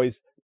chain is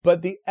always,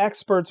 but the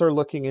experts are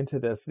looking into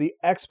this. The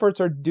experts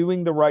are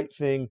doing the right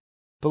thing.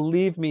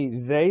 Believe me,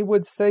 they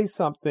would say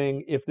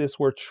something if this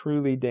were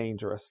truly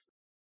dangerous.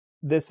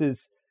 This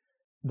is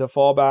the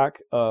fallback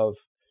of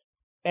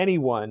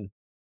anyone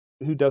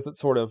who doesn't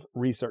sort of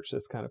research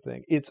this kind of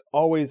thing. It's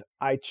always,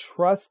 I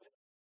trust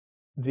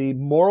the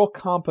moral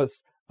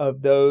compass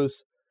of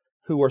those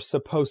who are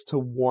supposed to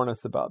warn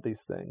us about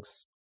these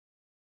things.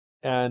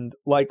 And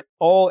like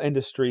all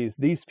industries,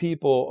 these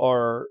people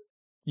are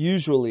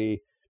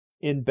usually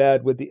in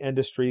bed with the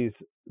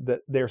industries that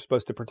they're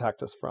supposed to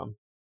protect us from.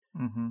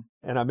 Mm-hmm.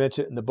 And I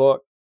mentioned in the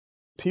book,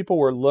 people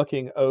were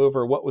looking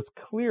over what was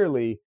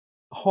clearly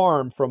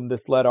harm from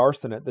this lead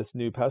arsenate, this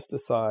new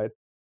pesticide.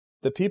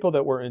 The people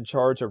that were in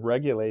charge of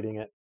regulating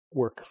it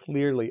were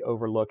clearly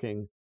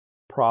overlooking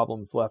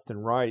problems left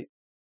and right.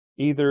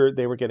 Either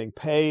they were getting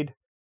paid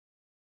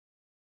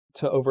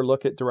to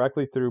overlook it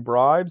directly through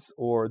bribes,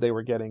 or they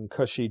were getting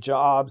cushy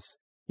jobs.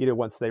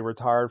 Once they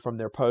retired from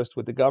their post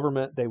with the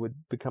government, they would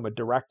become a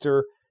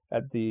director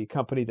at the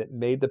company that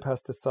made the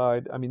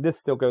pesticide. I mean, this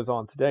still goes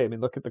on today. I mean,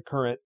 look at the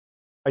current,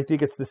 I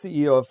think it's the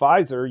CEO of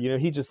Pfizer.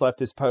 He just left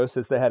his post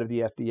as the head of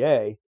the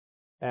FDA,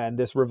 and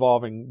this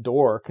revolving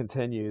door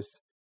continues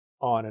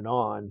on and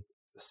on.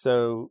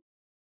 So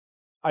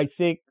I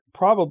think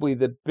probably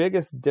the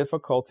biggest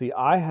difficulty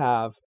I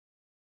have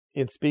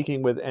in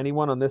speaking with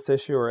anyone on this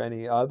issue or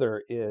any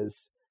other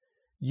is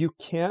you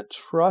can't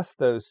trust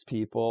those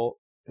people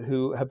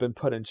who have been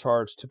put in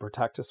charge to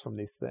protect us from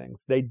these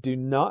things. They do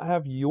not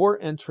have your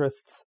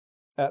interests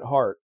at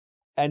heart.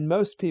 And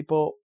most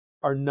people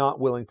are not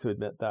willing to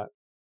admit that.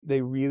 They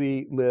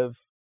really live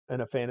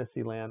in a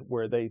fantasy land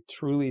where they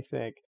truly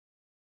think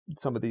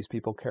some of these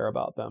people care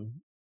about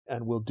them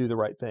and will do the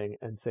right thing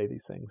and say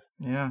these things.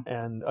 Yeah.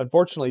 And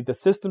unfortunately, the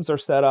systems are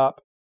set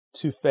up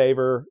to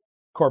favor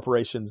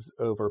corporations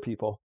over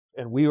people.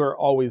 And we are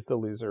always the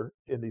loser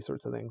in these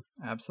sorts of things.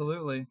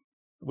 Absolutely.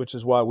 Which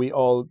is why we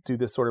all do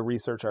this sort of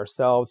research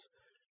ourselves.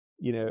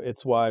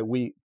 It's why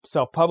we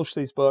self-publish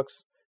these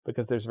books,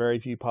 because there's very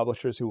few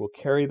publishers who will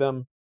carry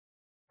them.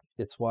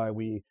 It's why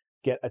we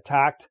get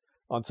attacked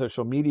on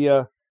social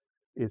media.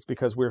 It's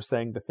because we're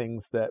saying the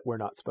things that we're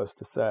not supposed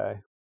to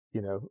say.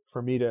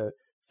 For me to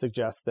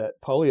suggest that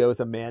polio is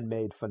a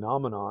man-made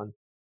phenomenon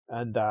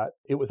and that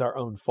it was our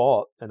own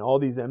fault, and all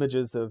these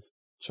images of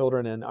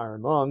children in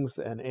iron lungs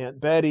and Aunt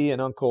Betty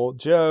and Uncle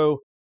Joe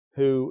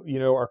who,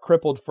 are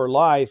crippled for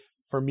life,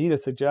 for me to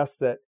suggest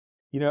that,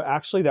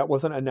 actually that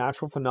wasn't a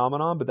natural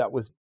phenomenon, but that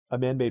was a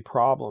man-made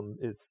problem,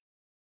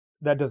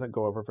 that doesn't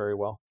go over very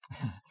well.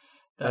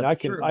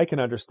 That's and true. I can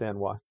understand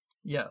why.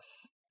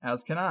 Yes,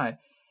 as can I.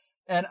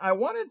 And I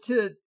wanted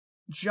to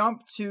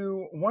jump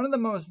to one of the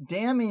most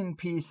damning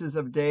pieces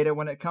of data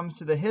when it comes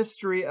to the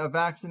history of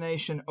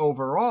vaccination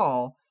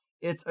overall.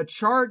 It's a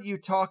chart you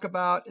talk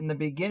about in the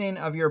beginning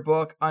of your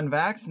book,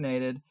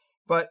 Unvaccinated.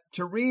 But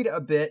to read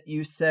a bit,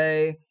 you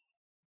say,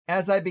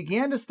 as I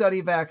began to study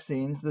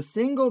vaccines, the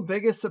single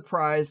biggest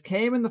surprise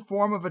came in the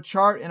form of a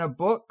chart in a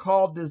book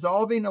called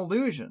Dissolving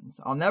Illusions.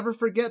 I'll never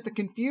forget the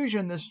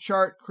confusion this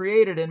chart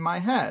created in my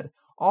head.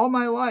 All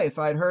my life,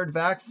 I'd heard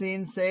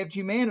vaccines saved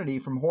humanity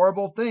from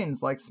horrible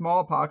things like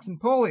smallpox and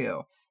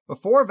polio.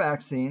 Before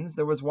vaccines,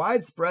 there was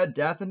widespread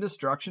death and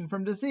destruction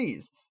from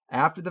disease.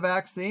 After the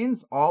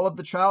vaccines, all of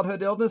the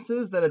childhood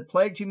illnesses that had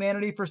plagued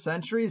humanity for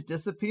centuries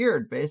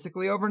disappeared,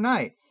 basically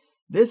overnight.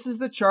 This is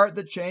the chart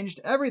that changed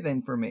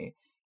everything for me.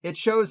 It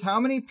shows how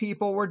many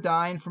people were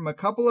dying from a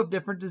couple of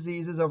different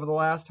diseases over the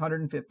last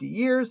 150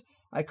 years.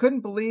 I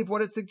couldn't believe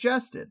what it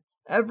suggested.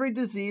 Every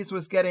disease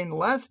was getting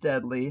less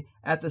deadly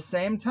at the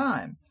same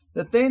time.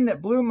 The thing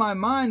that blew my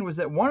mind was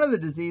that one of the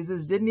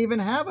diseases didn't even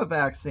have a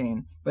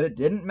vaccine, but it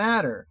didn't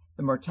matter.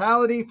 The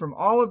mortality from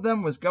all of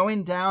them was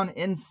going down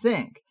in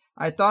sync.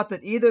 I thought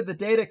that either the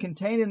data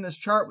contained in this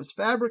chart was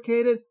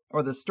fabricated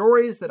or the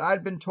stories that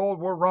I'd been told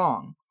were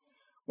wrong.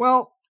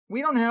 Well,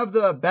 we don't have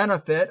the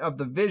benefit of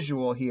the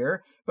visual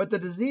here, but the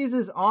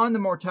diseases on the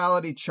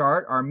mortality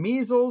chart are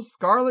measles,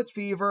 scarlet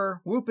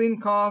fever, whooping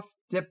cough,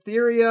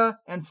 diphtheria,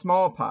 and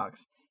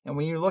smallpox. And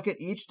when you look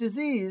at each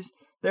disease,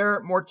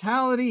 their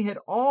mortality had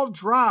all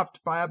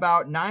dropped by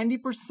about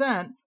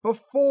 90%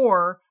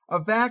 before a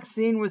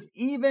vaccine was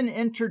even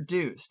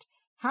introduced.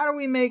 How do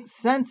we make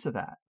sense of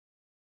that?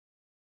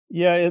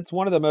 Yeah, it's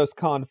one of the most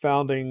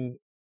confounding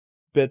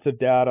bits of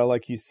data,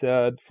 like you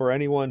said, for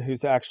anyone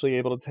who's actually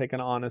able to take an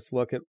honest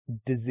look at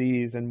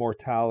disease and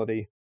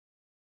mortality.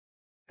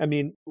 I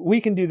mean, we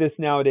can do this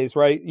nowadays,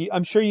 right?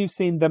 I'm sure you've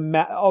seen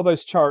all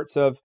those charts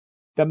of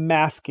the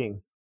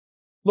masking.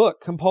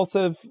 Look,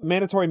 compulsive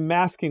mandatory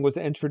masking was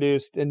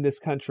introduced in this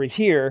country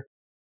here,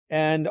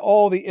 and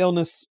all the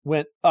illness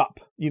went up.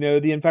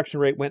 The infection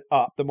rate went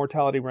up, the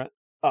mortality went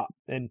up,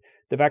 and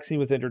the vaccine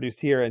was introduced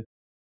here. And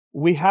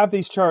we have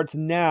these charts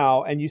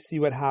now, and you see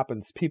what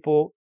happens.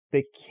 People,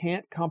 they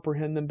can't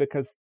comprehend them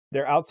because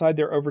they're outside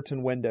their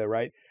Overton window,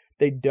 right?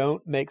 They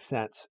don't make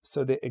sense,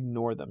 so they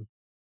ignore them.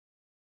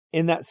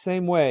 In that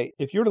same way,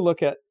 if you're to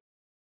look at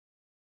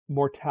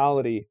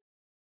mortality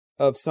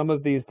of some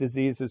of these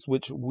diseases,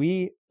 which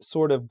we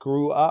sort of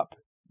grew up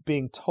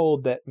being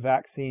told that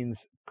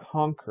vaccines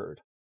conquered,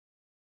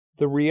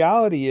 the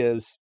reality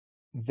is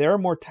their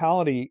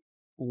mortality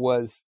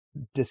was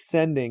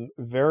descending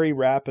very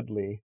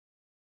rapidly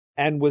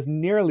and was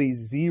nearly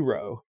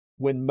zero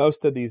when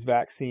most of these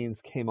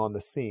vaccines came on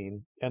the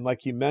scene. And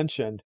like you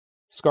mentioned,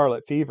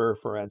 scarlet fever,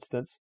 for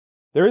instance,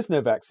 there is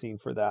no vaccine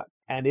for that.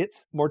 and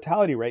its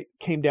mortality rate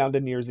came down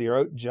to near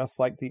zero, just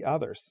like the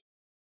others.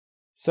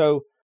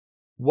 So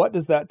what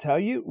does that tell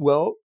you?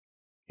 Well,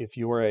 if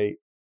you are a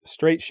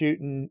straight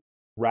shooting,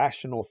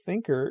 rational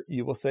thinker,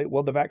 you will say,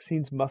 well, the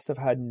vaccines must have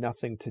had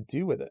nothing to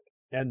do with it.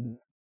 And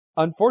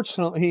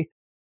unfortunately,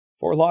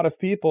 for a lot of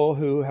people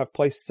who have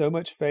placed so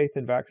much faith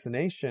in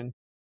vaccination,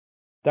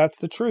 that's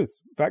the truth.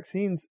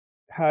 Vaccines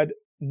had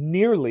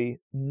nearly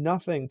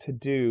nothing to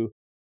do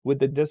with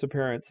the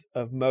disappearance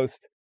of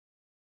most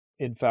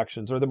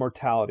infections or the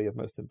mortality of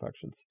most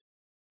infections.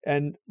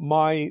 And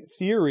my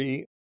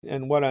theory,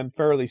 and what I'm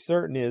fairly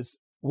certain, is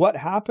what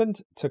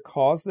happened to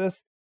cause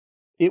this,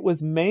 it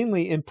was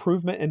mainly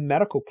improvement in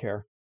medical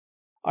care.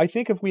 I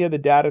think if we had the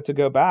data to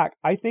go back,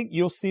 I think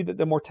you'll see that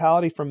the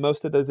mortality from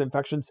most of those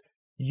infections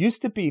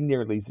used to be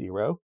nearly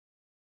zero.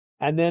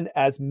 And then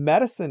as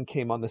medicine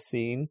came on the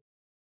scene,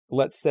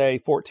 let's say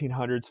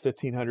 1400s,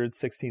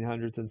 1500s,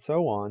 1600s, and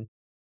so on,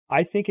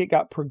 I think it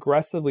got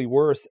progressively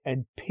worse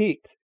and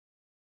peaked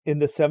in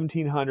the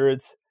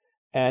 1700s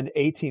and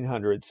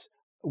 1800s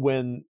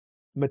when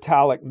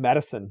metallic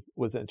medicine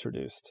was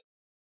introduced.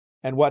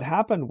 And what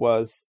happened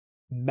was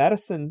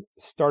medicine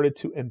started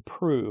to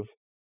improve,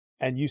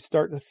 and you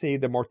start to see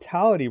the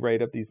mortality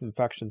rate of these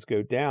infections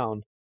go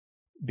down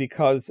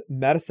because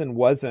medicine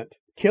wasn't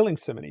killing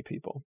so many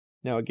people.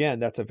 Now, again,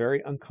 that's a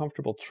very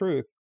uncomfortable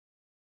truth,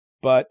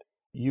 but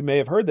you may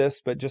have heard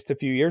this, but just a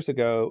few years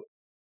ago,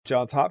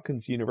 Johns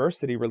Hopkins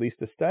University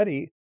released a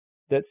study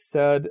that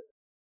said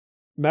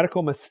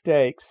medical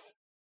mistakes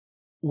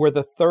were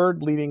the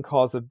third leading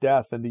cause of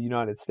death in the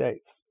United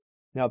States.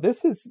 Now,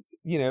 this is,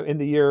 in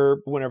the year,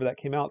 whenever that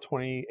came out,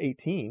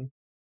 2018,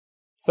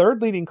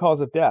 third leading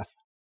cause of death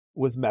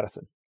was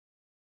medicine.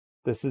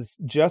 This is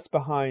just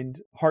behind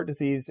heart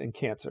disease and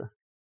cancer.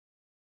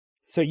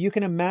 So you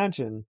can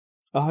imagine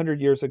 100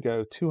 years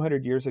ago,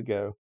 200 years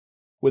ago,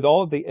 with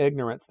all of the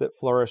ignorance that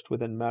flourished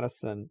within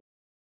medicine,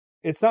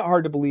 it's not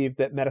hard to believe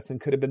that medicine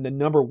could have been the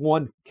number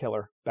one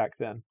killer back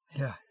then.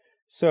 Yeah.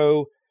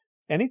 So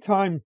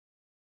anytime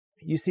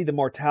you see the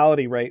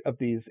mortality rate of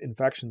these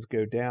infections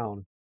go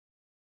down,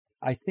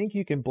 I think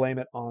you can blame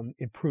it on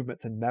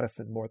improvements in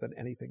medicine more than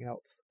anything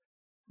else.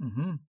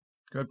 Mm-hmm.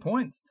 Good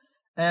points.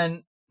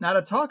 And now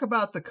to talk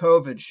about the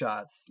COVID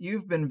shots,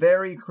 you've been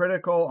very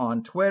critical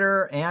on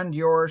Twitter and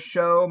your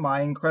show,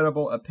 My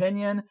Incredible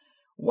Opinion.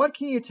 What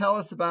can you tell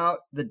us about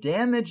the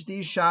damage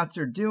these shots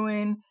are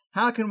doing?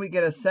 How can we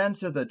get a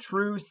sense of the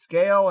true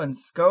scale and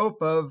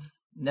scope of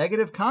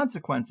negative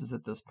consequences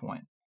at this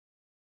point?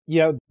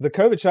 Yeah, the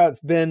COVID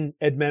shot's been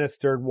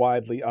administered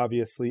widely,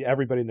 obviously.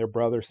 Everybody and their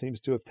brother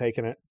seems to have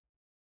taken it.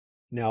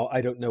 Now,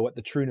 I don't know what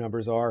the true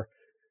numbers are.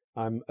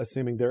 I'm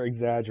assuming they're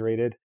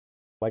exaggerated,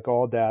 like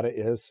all data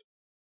is,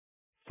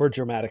 for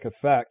dramatic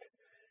effect.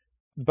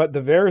 But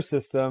the VAERS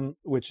system,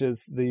 which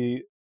is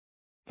the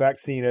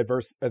vaccine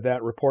adverse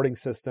event reporting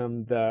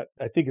system that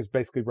I think is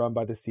basically run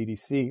by the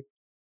CDC,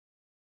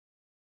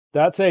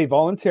 that's a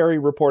voluntary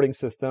reporting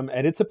system,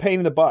 and it's a pain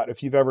in the butt.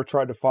 If you've ever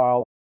tried to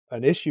file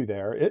an issue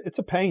there, it's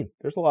a pain.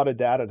 There's a lot of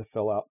data to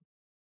fill out.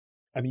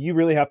 I mean, you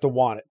really have to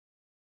want it.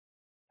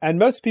 And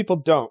most people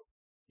don't.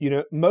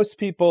 Most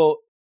people,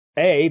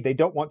 they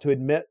don't want to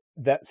admit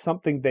that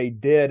something they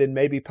did and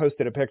maybe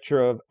posted a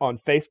picture of on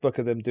Facebook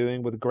of them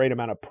doing with a great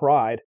amount of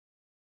pride.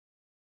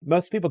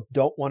 Most people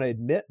don't want to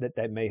admit that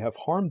they may have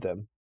harmed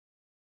them.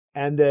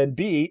 And then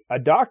B, a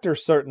doctor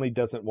certainly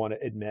doesn't want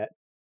to admit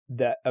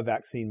that a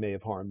vaccine may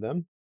have harmed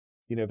them.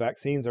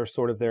 Vaccines are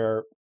sort of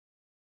their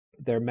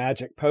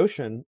magic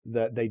potion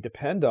that they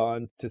depend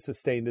on to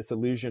sustain this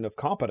illusion of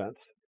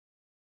competence.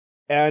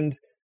 And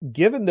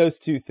given those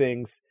two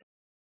things,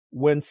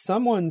 when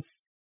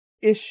someone's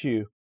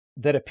issue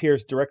that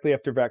appears directly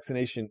after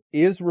vaccination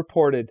is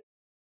reported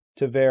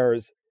to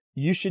VAERS,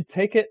 you should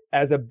take it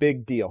as a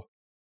big deal.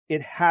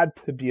 It had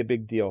to be a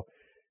big deal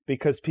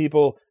because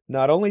people,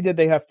 not only did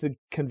they have to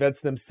convince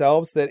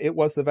themselves that it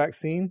was the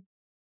vaccine,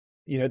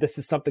 this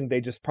is something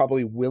they just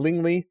probably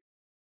willingly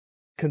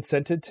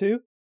consented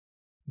to.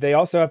 They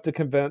also have to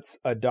convince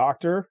a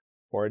doctor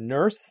or a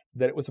nurse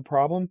that it was a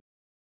problem.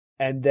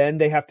 And then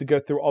they have to go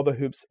through all the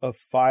hoops of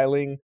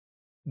filing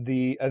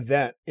the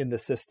event in the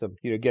system,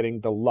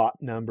 getting the lot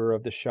number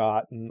of the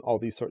shot and all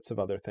these sorts of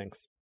other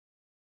things.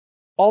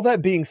 All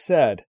that being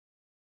said,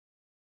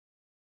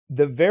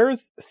 the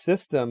VAERS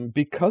system,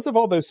 because of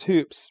all those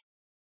hoops,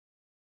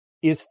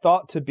 is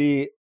thought to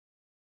be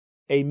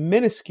a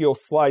minuscule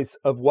slice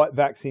of what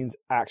vaccines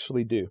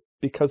actually do.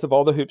 Because of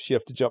all the hoops you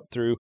have to jump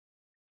through,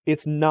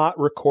 it's not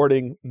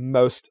recording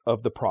most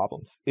of the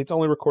problems. It's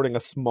only recording a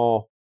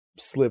small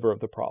sliver of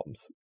the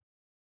problems.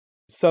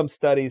 Some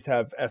studies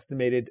have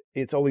estimated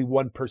it's only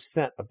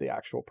 1% of the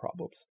actual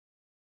problems.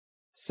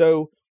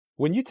 So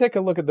when you take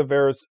a look at the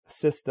VAERS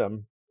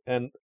system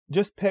and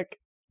just pick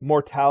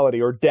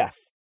mortality or death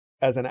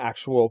as an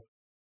actual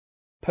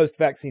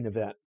post-vaccine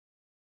event,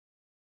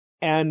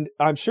 and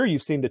I'm sure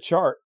you've seen the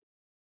chart,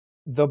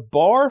 the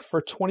bar for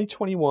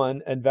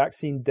 2021 and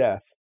vaccine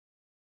death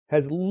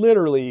has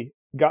literally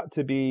got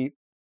to be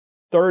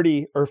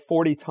 30 or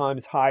 40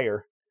 times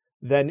higher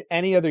than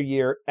any other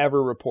year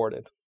ever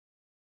reported.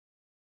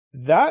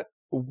 That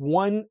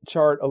one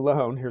chart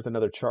alone, here's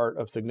another chart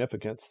of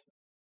significance,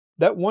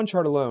 that one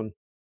chart alone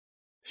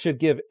should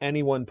give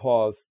anyone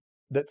pause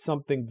that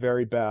something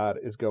very bad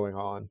is going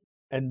on.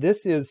 And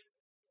this is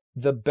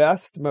the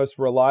best, most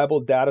reliable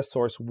data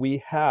source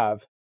we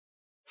have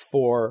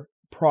for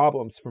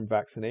problems from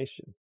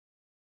vaccination.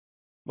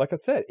 Like I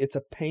said, it's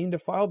a pain to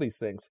file these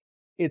things.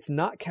 It's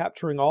not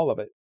capturing all of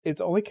it.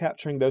 It's only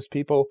capturing those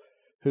people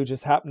who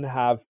just happen to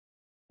have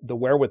the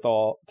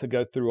wherewithal to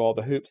go through all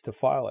the hoops to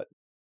file it.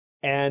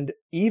 And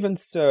even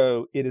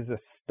so, it is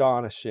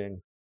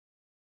astonishing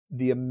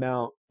the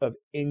amount of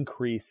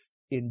increase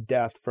in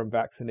death from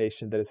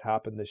vaccination that has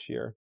happened this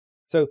year.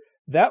 So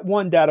that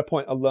one data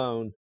point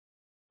alone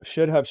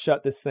should have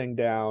shut this thing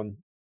down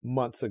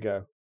months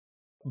ago,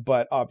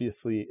 but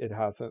obviously it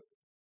hasn't.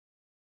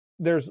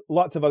 There's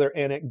lots of other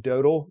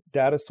anecdotal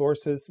data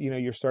sources.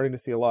 You're starting to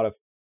see a lot of,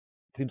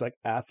 it seems like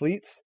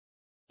athletes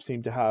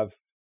seem to have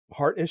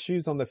heart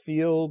issues on the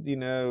field,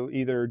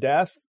 either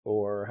death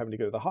or having to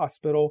go to the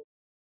hospital.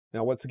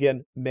 Now, once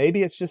again,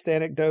 maybe it's just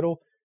anecdotal.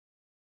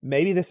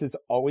 Maybe this has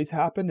always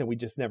happened and we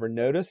just never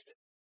noticed.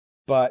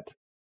 But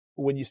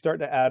when you start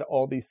to add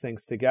all these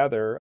things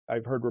together,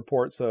 I've heard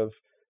reports of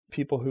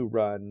people who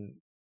run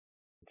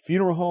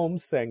funeral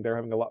homes saying they're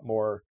having a lot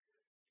more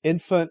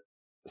infant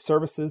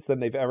services than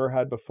they've ever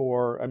had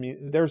before. I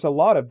mean, there's a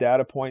lot of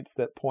data points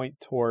that point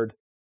toward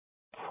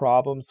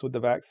problems with the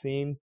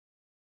vaccine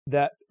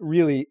that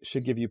really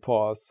should give you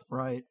pause.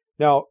 Right.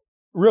 Now,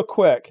 real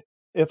quick,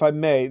 if I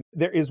may,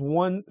 there is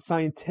one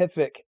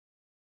scientific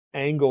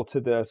angle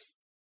to this,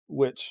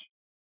 which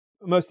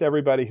most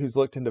everybody who's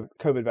looked into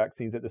COVID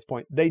vaccines at this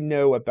point, they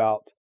know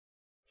about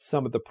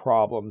some of the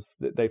problems.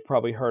 That they've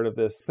probably heard of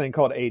this thing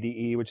called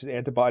ADE, which is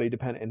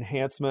antibody-dependent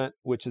enhancement,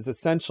 which is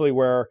essentially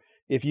where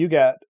if you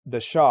get the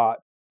shot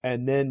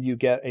and then you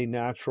get a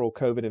natural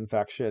COVID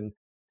infection,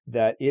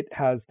 that it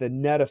has the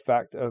net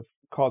effect of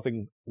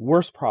causing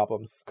worse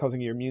problems,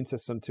 causing your immune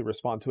system to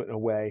respond to it in a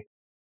way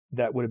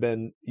that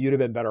you'd have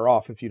been better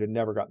off if you'd have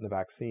never gotten the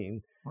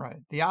vaccine. Right.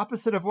 The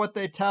opposite of what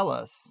they tell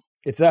us.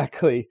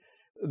 Exactly.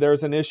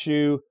 There's an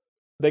issue,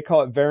 they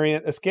call it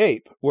variant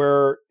escape,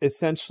 where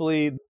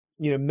essentially,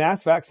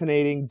 mass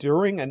vaccinating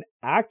during an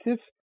active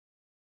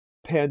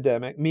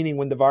pandemic, meaning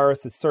when the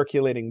virus is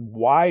circulating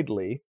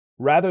widely,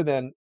 rather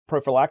than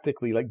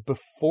prophylactically, like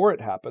before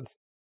it happens.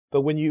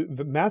 But when you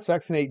mass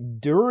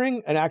vaccinate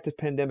during an active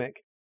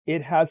pandemic,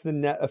 it has the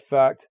net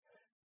effect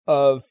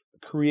of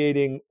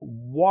creating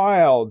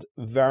wild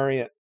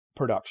variant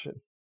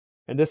production.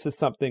 And this is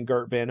something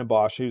Gert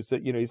Vandenbosch, who's,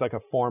 he's like a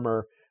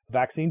former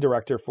vaccine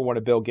director for one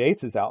of Bill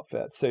Gates's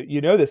outfits. So,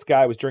 this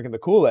guy was drinking the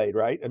Kool-Aid,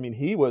 right? I mean,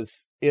 he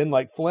was in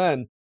like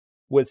Flynn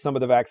with some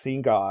of the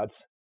vaccine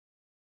gods.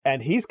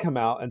 And he's come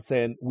out and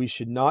saying, we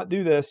should not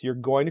do this. You're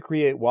going to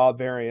create wild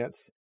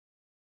variants.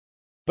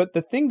 But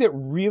the thing that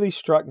really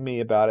struck me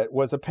about it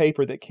was a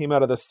paper that came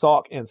out of the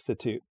Salk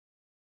Institute.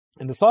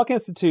 And the Salk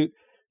Institute,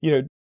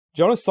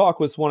 Jonas Salk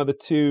was one of the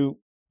two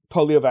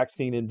polio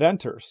vaccine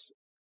inventors,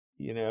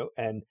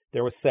 and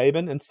there was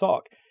Sabin and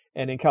Salk.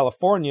 And in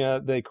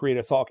California, they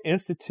created a Salk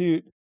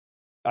Institute.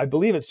 I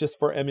believe it's just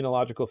for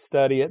immunological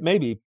study. It may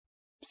be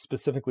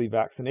specifically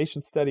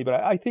vaccination study,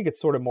 but I think it's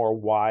sort of more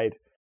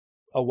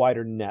a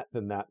wider net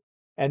than that.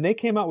 And they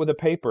came out with a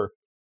paper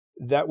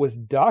that was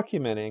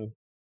documenting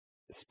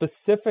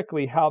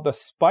specifically how the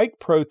spike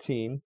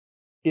protein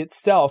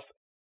itself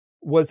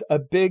was a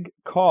big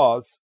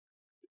cause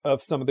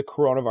of some of the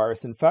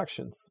coronavirus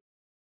infections.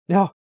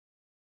 Now,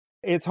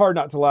 it's hard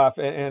not to laugh,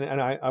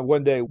 and I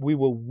one day we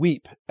will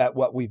weep at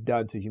what we've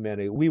done to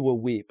humanity. We will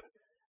weep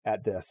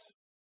at this.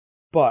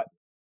 But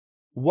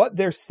what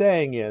they're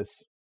saying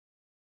is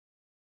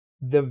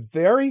the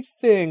very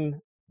thing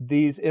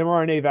these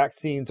mRNA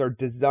vaccines are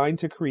designed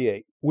to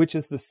create, which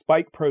is the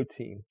spike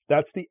protein,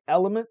 that's the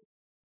element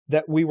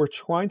that we were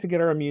trying to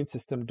get our immune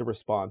system to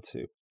respond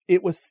to.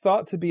 It was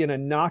thought to be an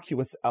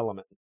innocuous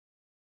element.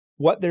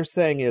 What they're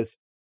saying is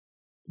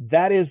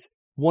that is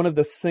one of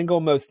the single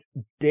most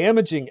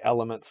damaging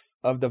elements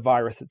of the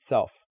virus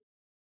itself.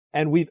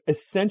 And we've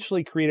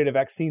essentially created a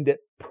vaccine that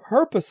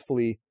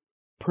purposefully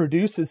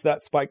produces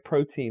that spike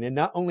protein. And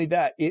not only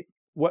that,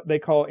 what they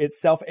call it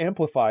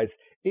self-amplifies.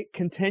 It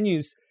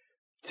continues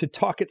to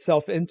talk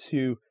itself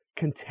into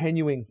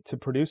continuing to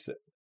produce it.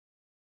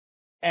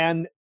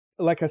 And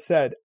like I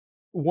said,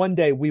 one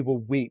day we will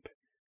weep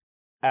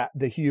at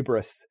the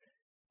hubris,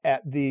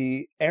 at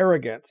the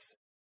arrogance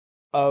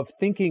of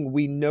thinking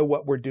we know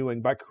what we're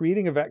doing by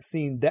creating a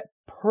vaccine that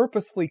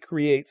purposefully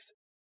creates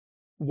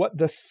what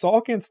the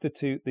Salk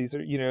Institute, these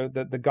are,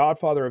 the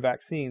godfather of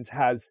vaccines,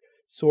 has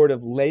sort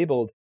of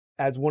labeled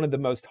as one of the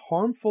most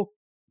harmful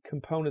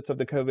components of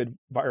the COVID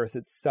virus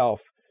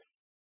itself.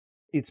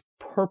 It's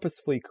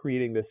purposefully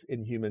creating this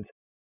in humans.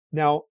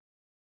 Now,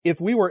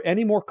 if we were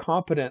any more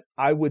competent,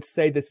 I would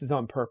say this is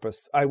on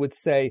purpose. I would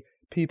say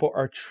people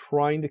are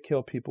trying to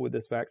kill people with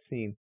this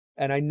vaccine.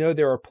 And I know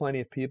there are plenty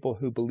of people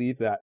who believe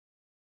that.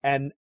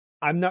 And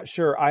I'm not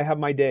sure. I have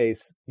my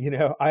days,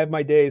 I have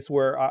my days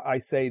where I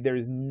say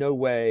there's no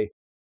way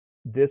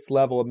this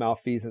level of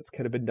malfeasance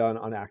could have been done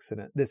on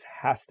accident. This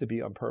has to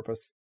be on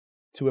purpose,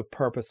 to have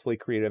purposefully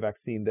created a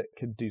vaccine that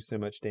could do so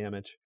much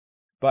damage.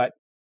 But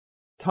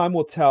time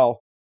will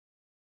tell.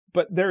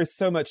 But there is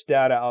so much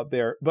data out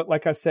there. But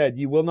like I said,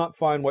 you will not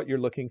find what you're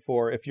looking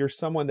for. If you're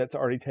someone that's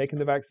already taken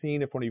the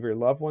vaccine, if one of your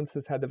loved ones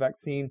has had the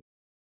vaccine,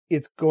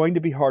 it's going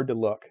to be hard to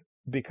look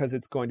because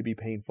it's going to be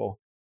painful.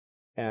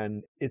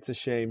 And it's a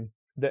shame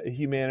that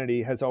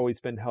humanity has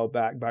always been held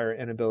back by our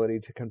inability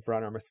to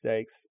confront our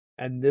mistakes.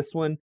 And this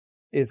one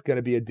is going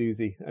to be a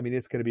doozy. I mean,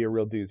 it's going to be a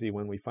real doozy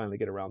when we finally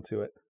get around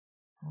to it.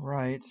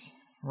 Right.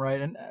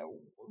 And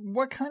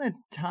what kind of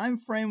time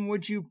frame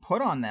would you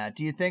put on that?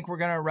 Do you think we're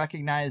going to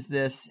recognize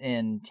this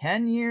in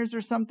 10 years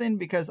or something?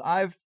 Because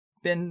I've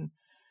been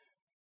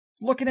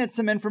looking at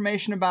some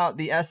information about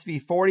the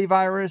SV40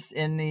 virus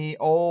in the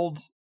old,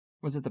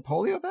 was it the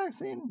polio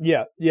vaccine?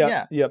 Yeah.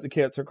 The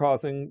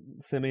cancer-causing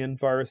simian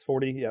virus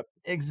 40. Yep.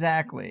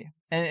 Exactly.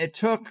 And it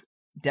took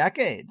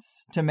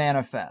decades to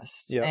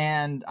manifest. Yep.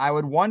 And I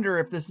would wonder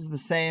if this is the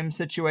same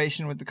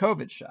situation with the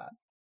COVID shot.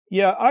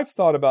 Yeah, I've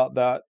thought about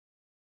that.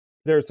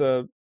 There's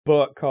a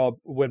book called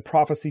When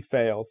Prophecy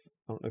Fails.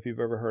 I don't know if you've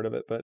ever heard of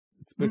it, but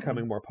it's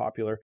becoming more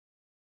popular.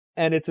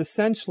 And it's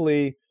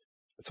essentially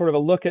sort of a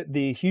look at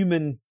the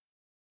human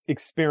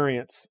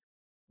experience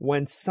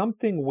when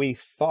something we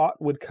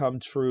thought would come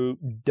true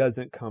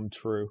doesn't come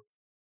true.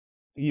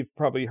 You've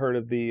probably heard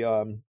of the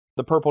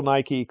purple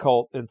Nike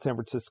cult in San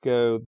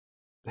Francisco,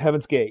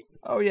 Heaven's Gate.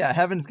 Oh yeah,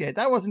 Heaven's Gate.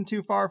 That wasn't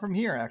too far from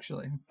here,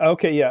 actually.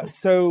 Okay, yeah.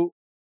 So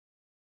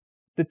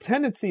the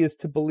tendency is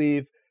to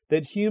believe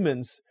that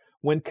humans,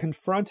 when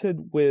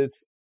confronted with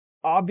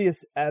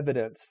obvious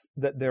evidence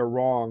that they're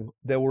wrong,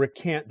 they will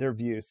recant their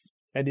views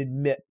and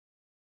admit,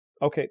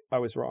 okay, I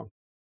was wrong.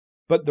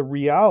 But the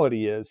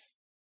reality is,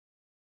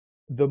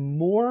 the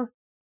more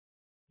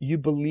you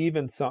believe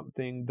in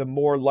something, the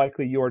more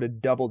likely you are to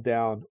double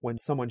down when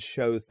someone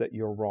shows that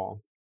you're wrong.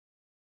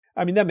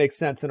 I mean, that makes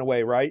sense in a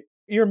way, right?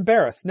 You're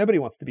embarrassed. Nobody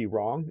wants to be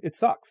wrong. It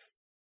sucks.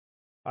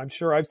 I'm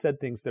sure I've said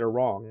things that are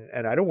wrong,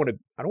 and I don't want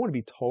to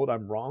be told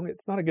I'm wrong.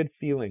 It's not a good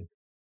feeling.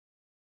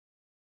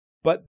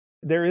 But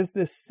there is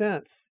this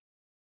sense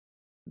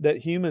that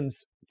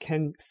humans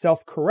can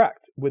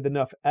self-correct with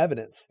enough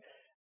evidence.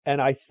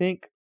 And I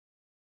think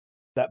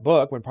that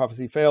book, When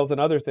Prophecy Fails,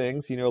 and other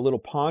things, a little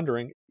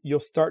pondering,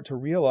 you'll start to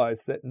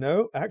realize that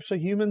no, actually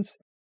humans,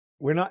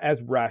 we're not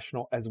as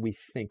rational as we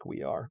think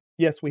we are.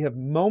 Yes, we have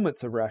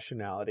moments of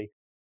rationality,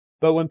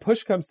 but when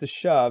push comes to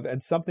shove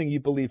and something you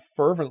believe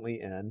fervently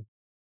in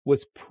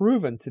was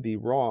proven to be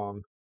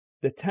wrong,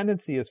 the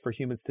tendency is for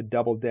humans to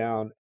double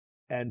down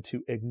and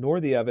to ignore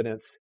the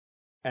evidence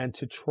and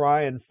to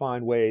try and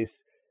find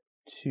ways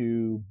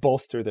to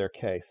bolster their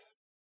case.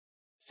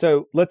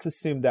 So let's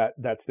assume that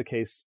that's the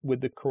case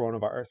with the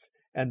coronavirus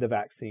and the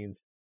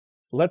vaccines.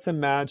 Let's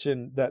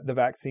imagine that the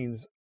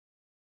vaccines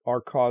are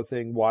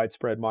causing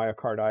widespread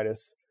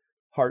myocarditis,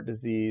 heart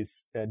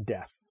disease, and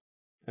death.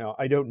 Now,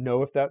 I don't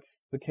know if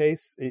that's the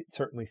case. It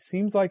certainly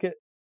seems like it.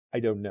 I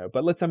don't know.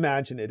 But let's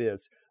imagine it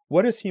is.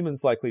 What is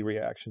humans' likely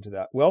reaction to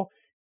that? Well,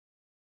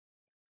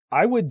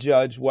 I would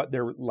judge what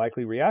their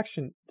likely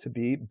reaction to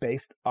be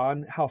based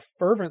on how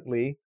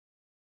fervently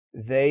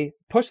they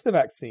pushed the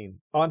vaccine,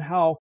 on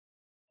how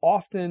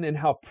often and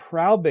how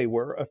proud they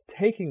were of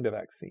taking the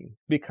vaccine,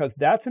 because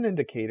that's an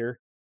indicator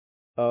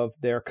of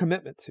their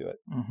commitment to it.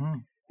 Mm-hmm.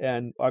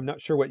 And I'm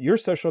not sure what your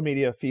social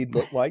media feed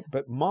looked like,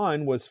 but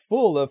mine was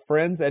full of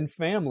friends and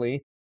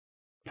family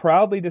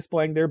proudly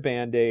displaying their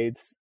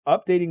Band-Aids,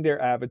 updating their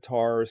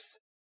avatars,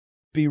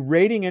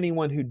 berating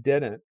anyone who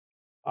didn't.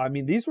 I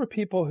mean, these were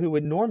people who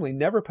would normally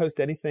never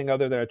post anything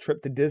other than a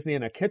trip to Disney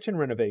and a kitchen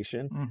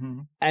renovation. Mm-hmm.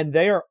 And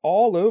they are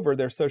all over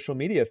their social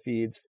media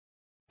feeds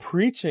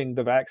preaching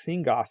the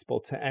vaccine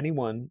gospel to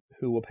anyone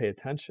who will pay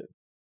attention.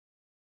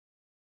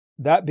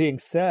 That being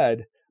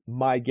said,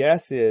 my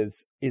guess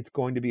is it's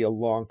going to be a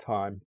long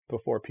time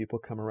before people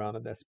come around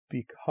on this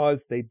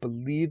because they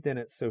believed in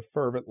it so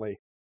fervently.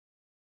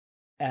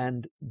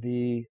 And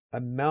the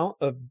amount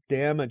of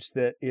damage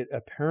that it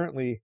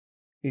apparently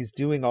is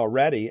doing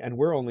already, and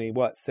we're only,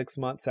 6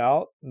 months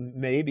out,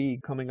 maybe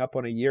coming up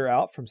on a year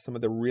out from some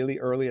of the really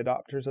early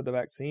adopters of the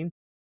vaccine,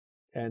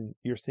 and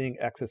you're seeing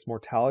excess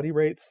mortality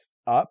rates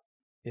up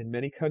in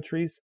many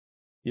countries.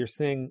 You're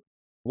seeing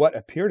what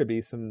appear to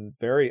be some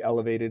very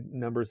elevated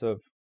numbers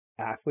of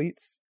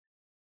athletes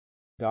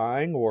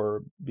dying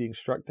or being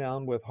struck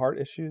down with heart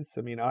issues.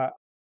 I mean, I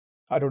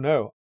don't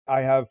know.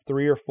 I have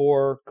 3 or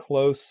 4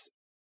 close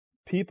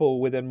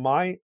people within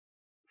my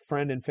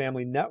friend and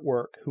family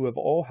network who have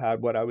all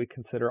had what I would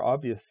consider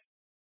obvious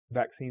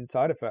vaccine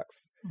side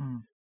effects.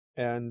 Mm.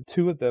 And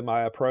 2 of them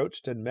I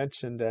approached and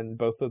mentioned, and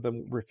both of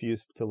them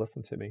refused to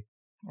listen to me.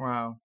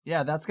 Wow.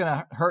 Yeah, that's going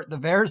to hurt the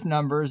VAERS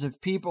numbers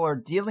if people are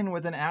dealing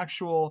with an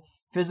actual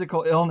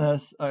physical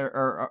illness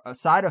or a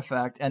side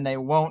effect and they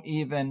won't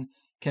even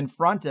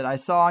confront it. I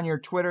saw on your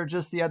Twitter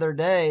just the other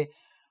day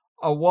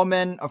a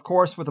woman, of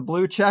course, with a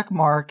blue check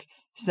mark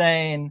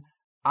saying,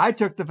 I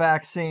took the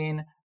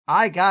vaccine,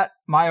 I got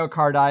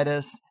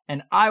myocarditis,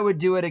 and I would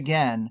do it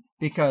again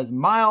because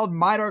mild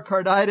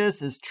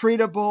myocarditis is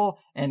treatable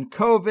and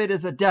COVID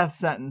is a death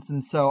sentence.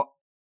 And so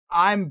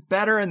I'm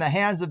better in the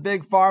hands of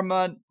Big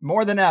Pharma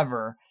more than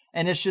ever.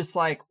 And it's just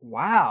like,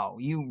 wow,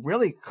 you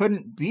really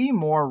couldn't be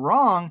more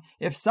wrong.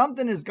 If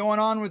something is going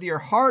on with your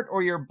heart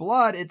or your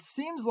blood, it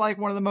seems like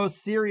one of the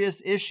most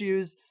serious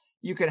issues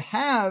you could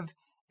have.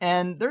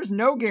 And there's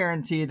no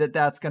guarantee that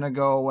that's going to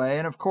go away.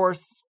 And of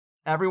course,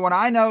 everyone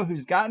I know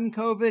who's gotten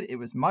COVID, it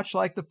was much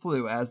like the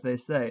flu, as they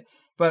say.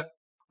 But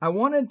I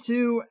wanted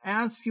to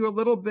ask you a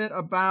little bit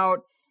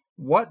about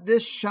what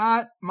this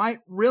shot might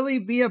really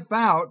be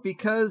about,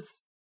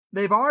 because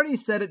they've already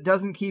said it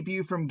doesn't keep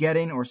you from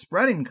getting or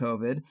spreading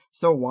COVID.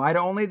 So why do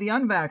only the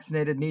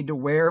unvaccinated need to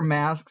wear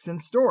masks in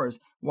stores?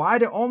 Why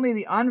do only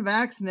the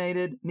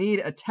unvaccinated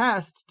need a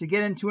test to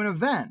get into an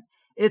event?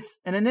 It's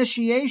an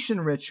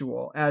initiation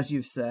ritual, as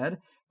you've said,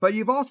 but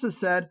you've also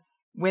said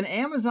when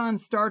Amazon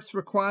starts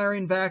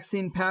requiring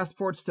vaccine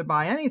passports to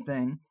buy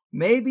anything,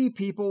 maybe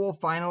people will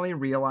finally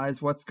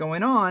realize what's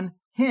going on.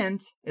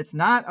 Hint, it's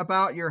not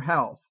about your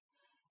health.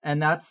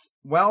 And that's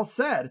well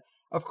said.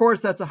 Of course,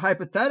 that's a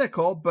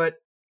hypothetical, but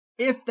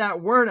if that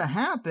were to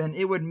happen,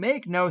 it would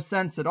make no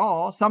sense at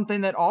all.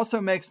 Something that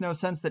also makes no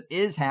sense that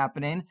is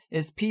happening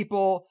is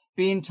people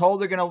being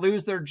told they're going to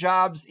lose their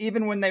jobs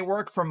even when they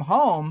work from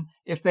home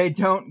if they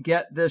don't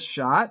get this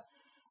shot.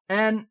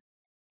 And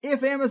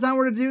if Amazon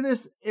were to do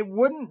this, it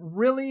wouldn't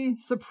really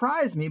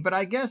surprise me, but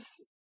I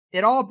guess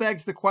it all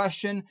begs the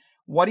question,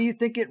 what do you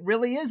think it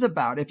really is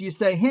about? If you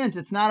say, hint,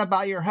 it's not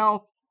about your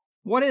health,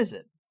 what is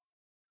it?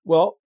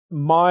 Well,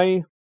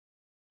 my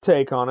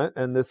take on it,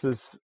 and this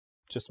is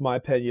just my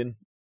opinion,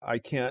 I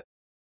can't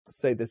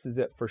say this is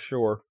it for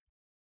sure,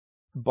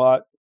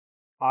 but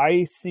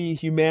I see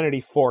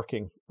humanity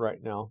forking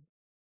right now.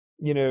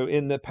 You know,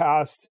 in the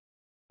past,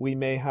 we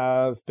may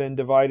have been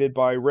divided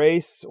by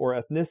race or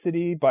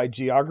ethnicity, by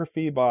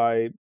geography,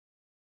 by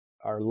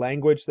our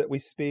language that we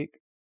speak.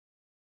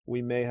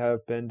 We may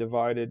have been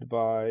divided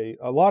by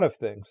a lot of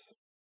things.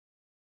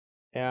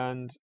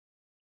 And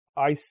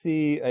I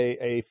see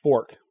a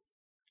fork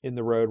in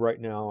the road right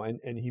now, and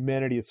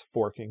humanity is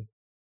forking.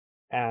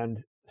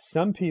 And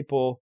some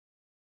people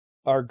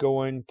are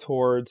going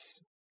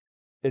towards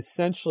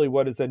essentially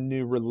what is a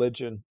new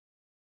religion.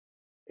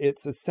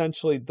 It's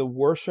essentially the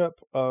worship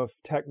of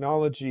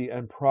technology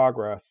and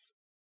progress,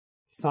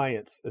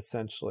 science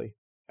essentially,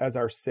 as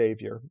our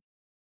savior.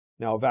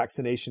 Now,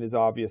 vaccination is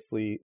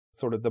obviously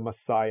sort of the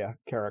Messiah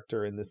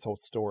character in this whole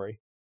story.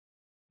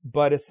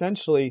 But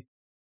essentially,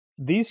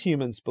 these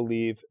humans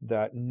believe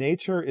that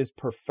nature is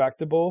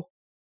perfectible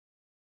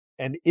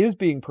and is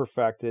being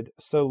perfected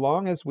so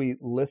long as we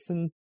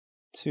listen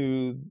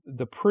to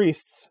the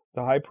priests,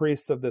 the high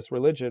priests of this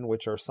religion,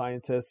 which are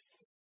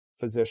scientists,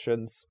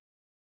 physicians,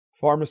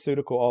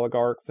 pharmaceutical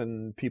oligarchs,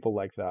 and people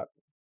like that.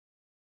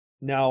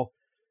 Now,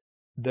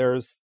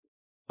 there's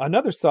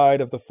another side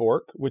of the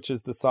fork, which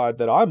is the side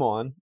that I'm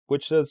on,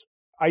 which says,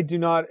 I do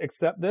not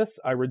accept this.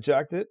 I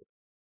reject it.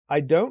 I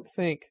don't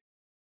think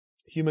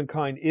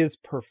humankind is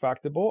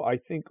perfectible. I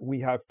think we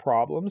have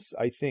problems.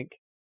 I think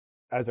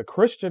as a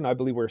Christian, I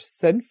believe we're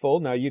sinful.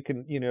 Now you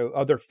can,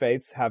 other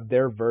faiths have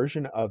their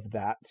version of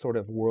that sort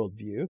of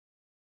worldview.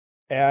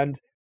 And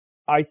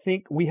I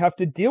think we have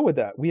to deal with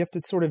that. We have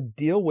to sort of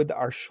deal with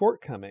our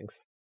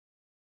shortcomings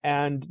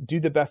and do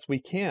the best we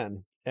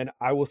can. And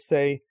I will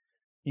say,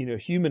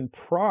 human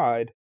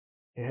pride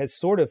has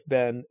sort of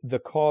been the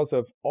cause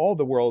of all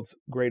the world's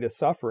greatest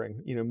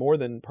suffering, more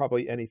than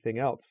probably anything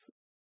else.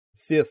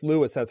 C.S.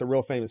 Lewis has a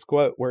real famous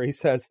quote where he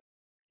says,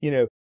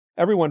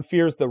 everyone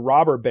fears the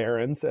robber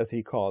barons, as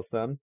he calls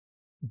them,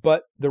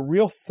 but the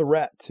real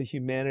threat to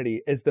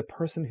humanity is the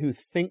person who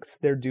thinks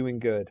they're doing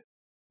good,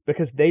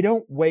 because they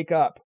don't wake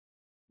up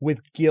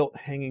with guilt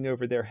hanging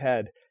over their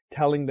head,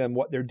 telling them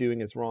what they're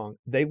doing is wrong.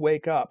 They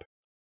wake up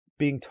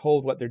being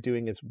told what they're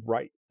doing is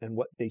right and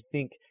what they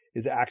think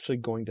is actually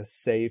going to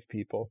save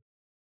people.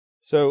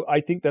 So I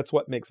think that's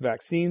what makes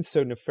vaccines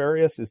so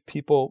nefarious, is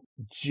people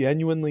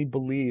genuinely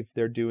believe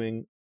they're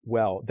doing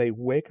well. They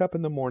wake up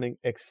in the morning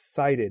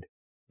excited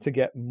to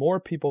get more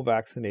people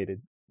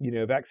vaccinated.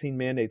 Vaccine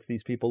mandates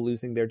these people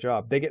losing their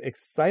job. They get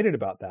excited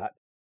about that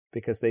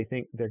because they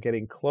think they're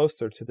getting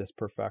closer to this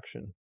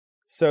perfection.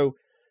 So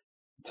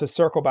to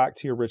circle back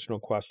to your original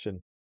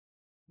question,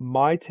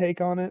 my take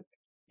on it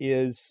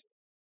is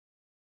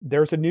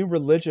there's a new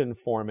religion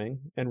forming,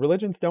 and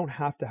religions don't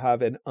have to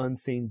have an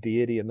unseen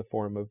deity in the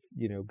form of,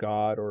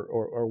 God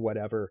or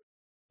whatever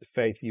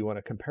faith you want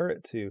to compare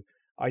it to.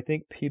 I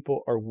think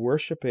people are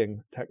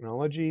worshiping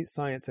technology,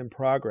 science, and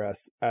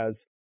progress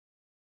as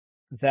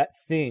that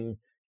thing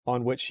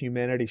on which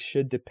humanity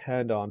should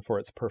depend on for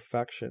its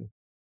perfection.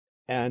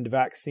 And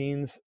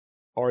vaccines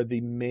are the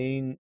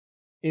main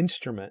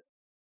instrument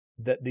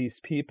that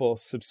these people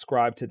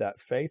subscribe to that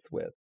faith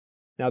with.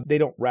 Now, they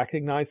don't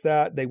recognize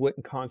that. They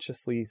wouldn't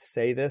consciously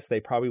say this. They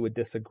probably would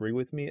disagree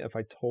with me if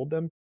I told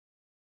them.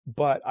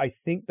 But I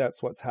think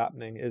that's what's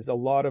happening, is a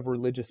lot of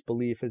religious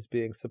belief is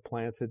being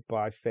supplanted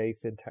by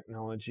faith in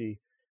technology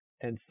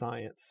and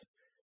science.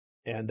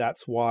 And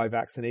that's why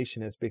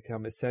vaccination has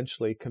become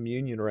essentially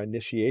communion or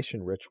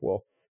initiation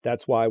ritual.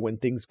 That's why when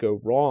things go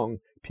wrong,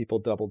 people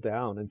double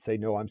down and say,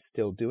 no, I'm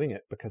still doing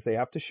it, because they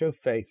have to show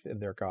faith in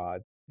their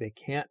God. They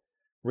can't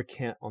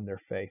recant on their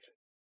faith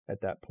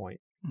at that point.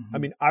 I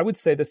mean, I would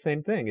say the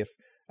same thing. If,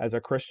 as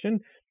a Christian,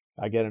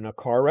 I get in a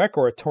car wreck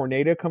or a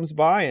tornado comes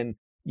by and,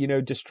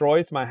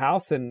 destroys my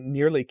house and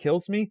nearly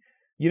kills me,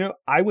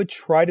 I would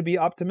try to be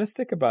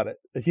optimistic about it.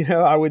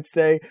 I would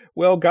say,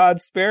 well, God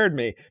spared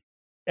me.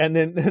 And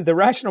then the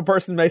rational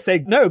person may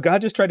say, no,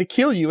 God just tried to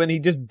kill you and he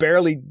just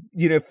barely,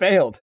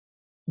 failed.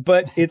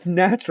 But it's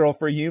natural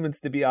for humans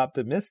to be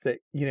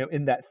optimistic,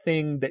 in that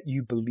thing that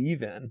you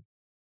believe in.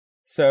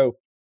 So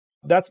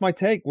that's my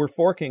take. We're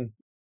forking.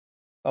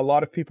 A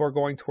lot of people are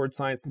going towards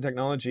science and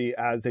technology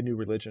as a new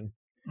religion.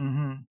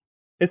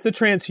 It's the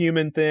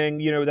transhuman thing.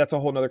 That's a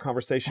whole nother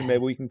conversation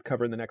maybe we can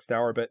cover in the next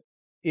hour, but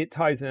it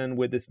ties in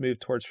with this move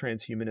towards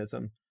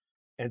transhumanism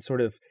and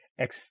sort of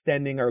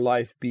extending our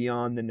life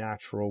beyond the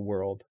natural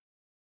world.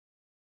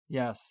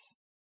 Yes,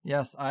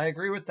 I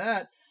agree with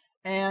that.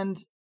 And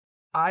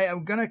I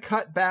am going to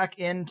cut back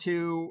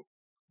into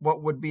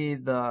what would be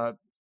the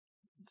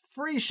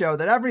free show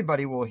that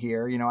everybody will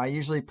hear. I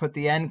usually put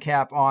the end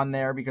cap on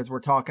there because we're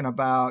talking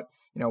about,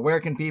 where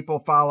can people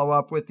follow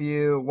up with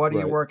you? What are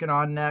you working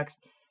on next?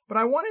 But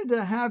I wanted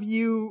to have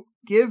you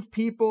give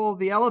people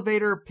the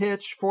elevator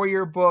pitch for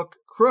your book,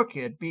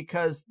 Crooked,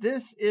 because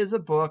this is a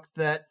book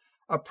that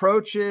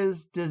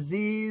approaches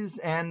disease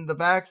and the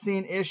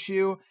vaccine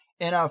issue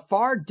in a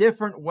far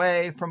different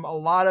way from a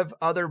lot of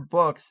other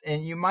books.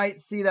 And you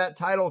might see that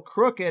title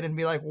Crooked and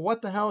be like,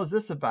 what the hell is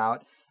this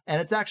about?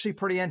 And it's actually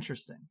pretty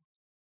interesting.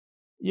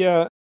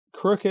 Yeah,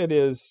 Crooked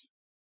is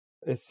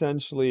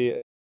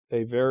essentially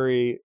a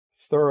very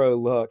thorough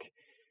look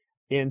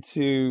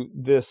into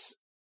this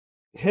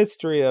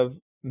history of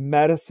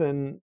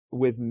medicine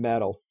with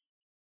metal.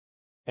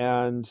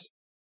 And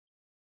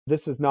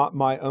this is not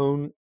my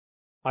own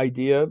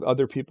idea.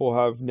 Other people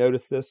have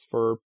noticed this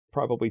for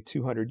probably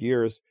 200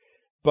 years.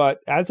 But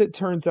as it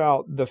turns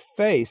out, the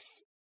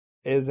face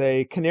is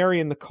a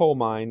canary in the coal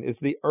mine, is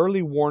the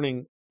early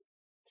warning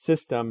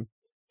system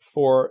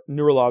for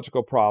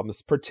neurological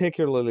problems,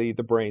 particularly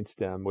the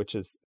brainstem, which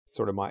is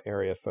sort of my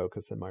area of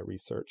focus in my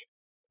research.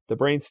 The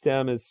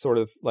brainstem is sort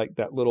of like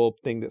that little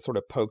thing that sort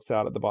of pokes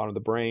out at the bottom of the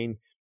brain.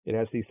 It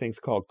has these things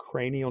called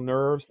cranial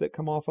nerves that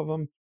come off of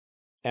them.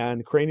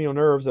 And cranial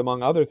nerves,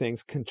 among other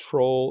things,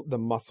 control the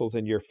muscles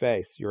in your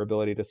face, your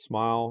ability to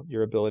smile,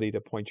 your ability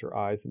to point your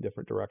eyes in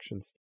different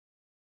directions.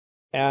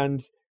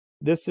 And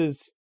this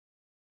is,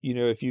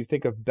 if you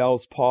think of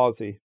Bell's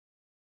palsy,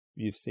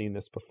 you've seen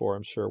this before,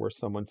 I'm sure, where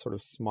someone sort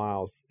of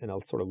smiles in a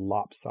sort of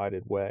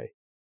lopsided way.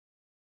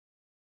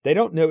 They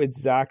don't know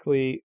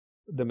exactly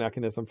the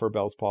mechanism for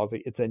Bell's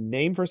palsy. It's a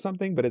name for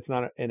something, but it's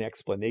not an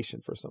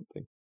explanation for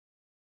something.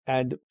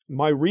 And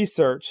my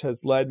research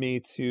has led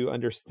me to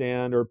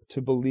understand or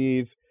to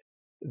believe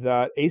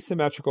that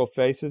asymmetrical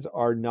faces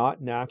are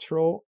not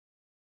natural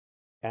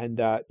and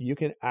that you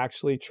can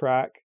actually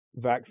track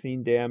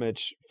vaccine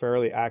damage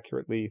fairly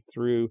accurately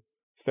through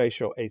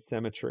facial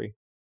asymmetry.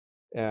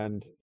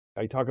 And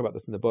I talk about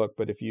this in the book,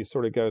 but if you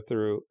sort of go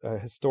through a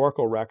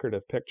historical record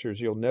of pictures,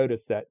 you'll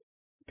notice that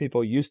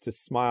people used to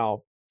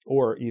smile,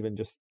 or even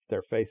just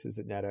their faces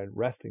in that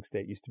resting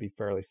state used to be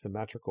fairly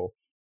symmetrical.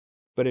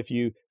 But if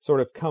you sort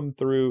of come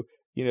through,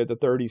 the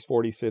 30s,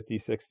 40s,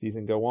 50s, 60s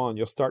and go on,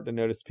 you'll start to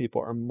notice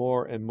people are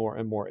more and more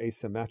and more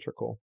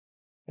asymmetrical.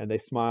 And they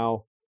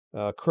smile,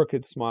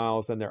 crooked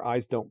smiles, and their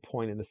eyes don't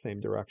point in the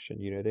same direction.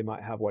 They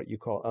might have what you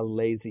call a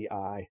lazy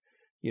eye,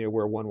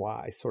 where one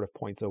eye sort of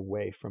points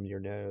away from your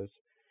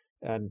nose.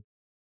 And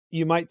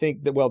you might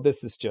think that, well,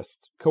 this is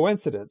just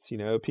coincidence.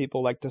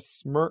 People like to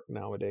smirk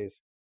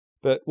nowadays.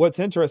 But what's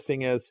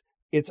interesting is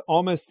it's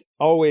almost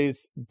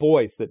always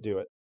boys that do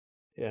it.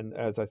 And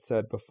as I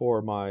said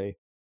before,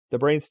 the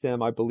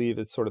brainstem, I believe,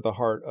 is sort of the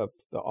heart of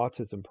the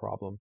autism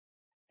problem.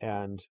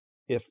 And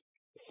if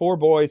 4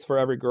 boys for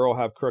every girl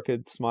have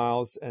crooked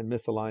smiles and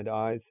misaligned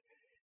eyes,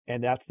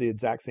 and that's the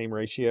exact same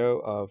ratio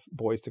of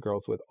boys to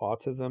girls with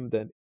autism,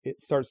 then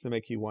it starts to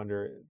make you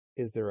wonder,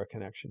 is there a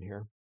connection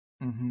here?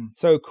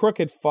 So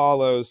Crooked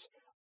goes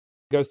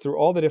through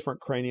all the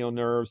different cranial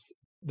nerves,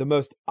 the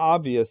most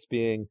obvious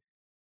being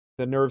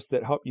the nerves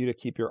that help you to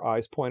keep your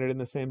eyes pointed in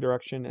the same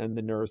direction and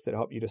the nerves that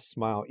help you to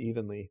smile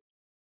evenly.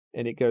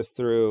 And it goes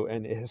through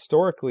and it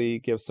historically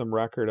gives some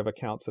record of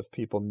accounts of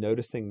people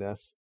noticing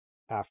this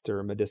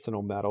after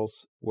medicinal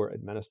metals were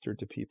administered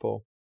to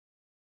people.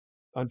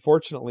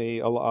 Unfortunately,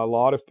 a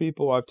lot of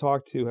people I've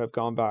talked to have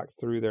gone back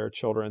through their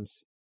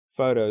children's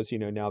photos,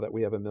 now that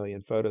we have 1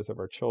 million photos of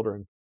our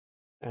children,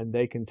 and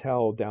they can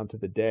tell down to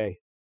the day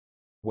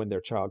when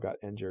their child got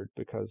injured,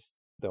 because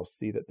they'll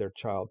see that their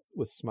child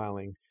was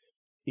smiling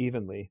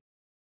evenly.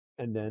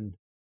 And then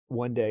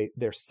one day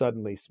they're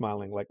suddenly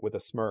smiling like with a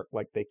smirk,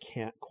 like they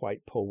can't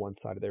quite pull one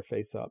side of their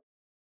face up.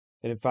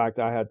 And in fact,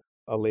 I had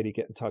a lady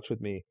get in touch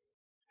with me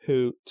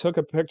who took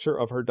a picture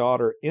of her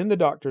daughter in the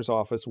doctor's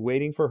office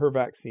waiting for her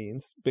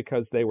vaccines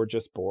because they were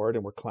just bored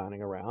and were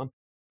clowning around.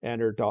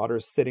 And her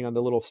daughter's sitting on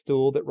the little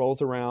stool that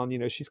rolls around.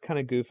 She's kind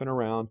of goofing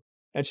around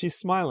and she's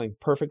smiling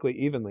perfectly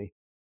evenly.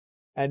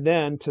 And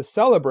then to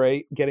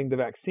celebrate getting the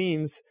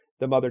vaccines,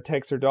 the mother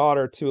takes her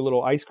daughter to a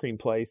little ice cream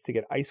place to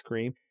get ice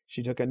cream.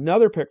 She took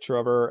another picture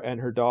of her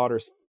and her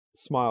daughter's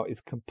smile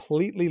is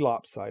completely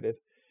lopsided.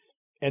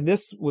 And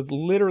this was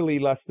literally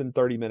less than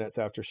 30 minutes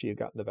after she had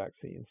gotten the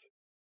vaccines.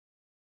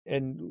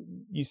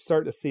 And you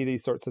start to see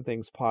these sorts of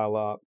things pile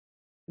up.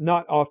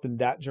 Not often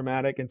that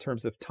dramatic in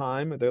terms of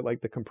time. They're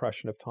like the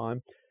compression of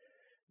time.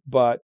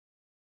 But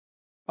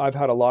I've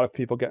had a lot of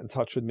people get in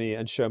touch with me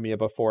and show me a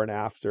before and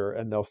after,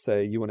 and they'll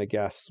say, you want to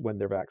guess when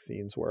their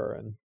vaccines were?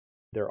 And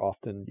they're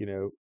often,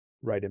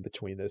 right in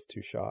between those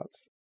two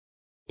shots.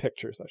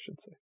 Pictures, I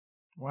should say.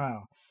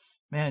 Wow.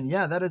 Man,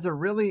 yeah, that is a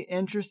really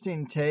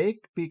interesting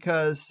take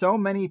because so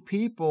many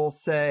people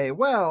say,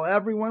 well,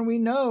 everyone we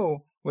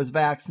know was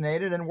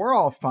vaccinated and we're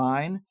all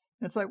fine.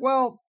 And it's like,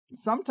 well,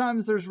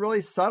 sometimes there's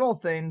really subtle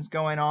things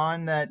going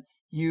on that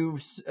you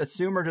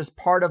assume are just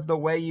part of the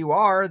way you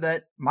are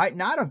that might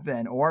not have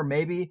been. Or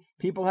maybe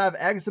people have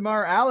eczema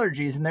or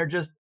allergies and they're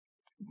just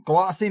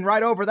glossing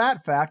right over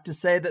that fact to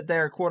say that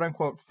they're quote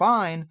unquote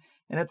fine.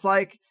 And it's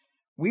like,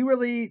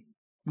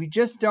 we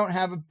just don't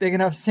have a big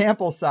enough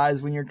sample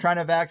size when you're trying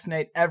to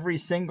vaccinate every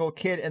single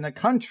kid in the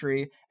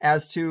country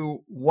as to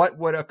what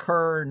would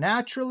occur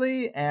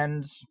naturally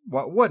and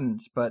what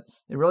wouldn't. But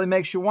it really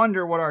makes you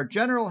wonder what our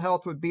general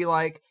health would be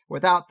like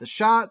without the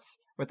shots,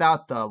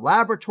 without the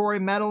laboratory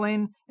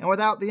meddling, and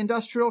without the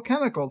industrial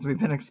chemicals we've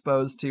been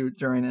exposed to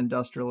during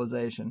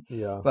industrialization.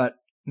 Yeah. But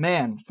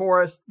man,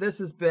 Forrest, this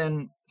has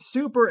been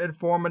super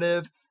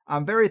informative.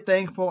 I'm very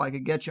thankful I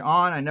could get you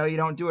on. I know you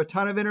don't do a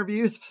ton of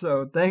interviews,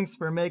 so thanks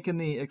for making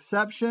the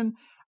exception.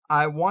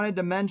 I wanted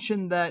to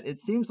mention that it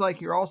seems like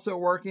you're also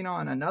working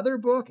on another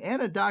book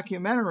and a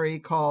documentary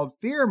called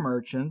Fear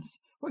Merchants.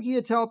 What can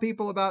you tell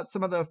people about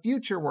some of the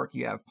future work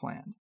you have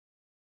planned?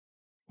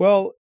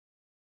 Well,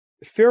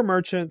 Fear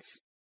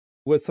Merchants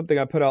was something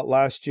I put out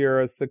last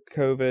year as the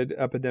COVID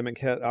epidemic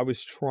hit. I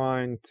was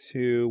trying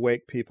to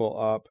wake people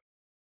up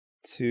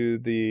to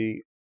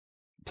the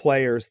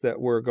players that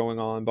were going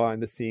on behind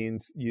the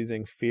scenes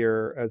using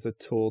fear as a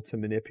tool to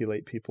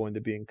manipulate people into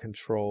being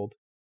controlled.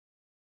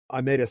 I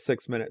made a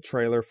 6-minute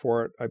trailer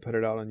for it. I put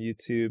it out on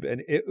YouTube,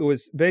 and it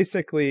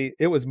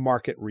was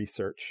market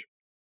research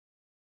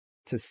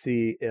to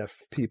see if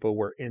people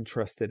were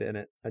interested in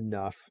it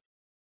enough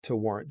to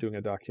warrant doing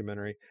a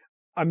documentary.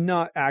 I'm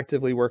not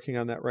actively working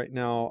on that right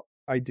now.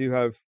 I do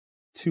have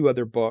 2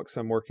 other books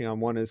I'm working on.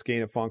 One is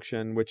Gain of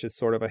Function, which is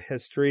sort of a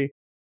history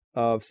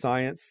of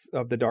science,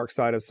 of the dark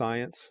side of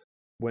science,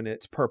 when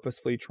it's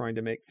purposefully trying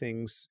to make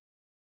things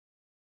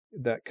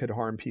that could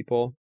harm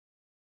people.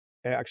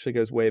 It actually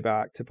goes way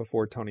back to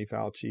before Tony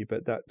Fauci,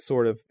 but that's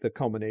sort of the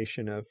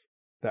culmination of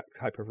that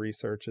type of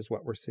research is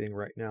what we're seeing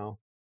right now.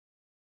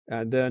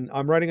 And then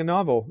I'm writing a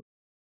novel.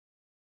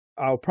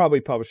 I'll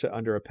probably publish it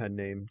under a pen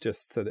name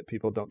just so that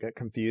people don't get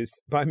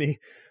confused by me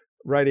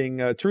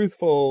writing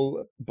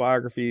truthful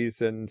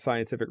biographies and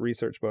scientific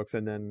research books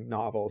and then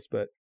novels,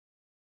 but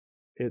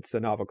it's a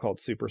novel called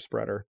Super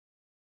Spreader,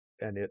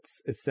 and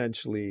it's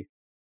essentially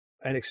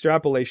an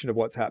extrapolation of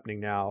what's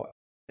happening now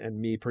and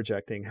me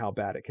projecting how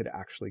bad it could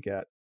actually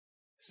get.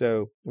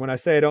 So when I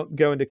say I don't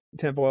go into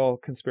tinfoil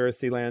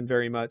conspiracy land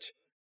very much,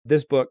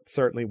 this book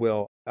certainly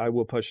will. I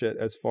will push it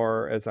as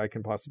far as I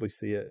can possibly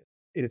see it.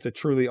 It's a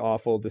truly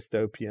awful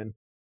dystopian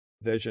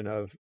vision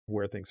of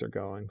where things are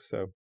going.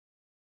 So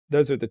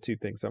those are the 2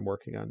 things I'm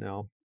working on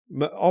now.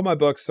 All my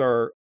books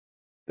I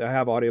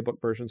have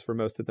audiobook versions for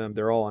most of them.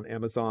 They're all on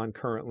Amazon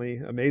currently,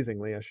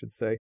 amazingly, I should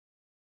say.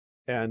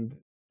 And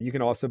you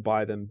can also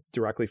buy them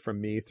directly from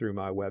me through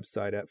my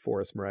website at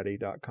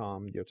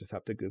forrestmaready.com. You'll just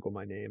have to Google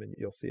my name and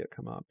you'll see it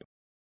come up.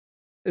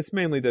 It's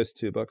mainly those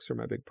 2 books are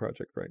my big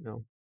project right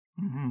now.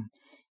 Mm-hmm.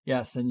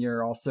 Yes, and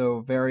you're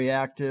also very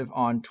active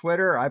on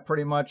Twitter. I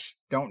pretty much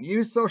don't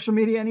use social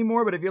media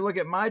anymore, but if you look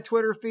at my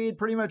Twitter feed,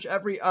 pretty much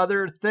every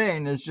other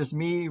thing is just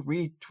me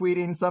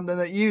retweeting something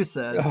that you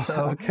said.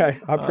 So, okay,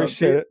 I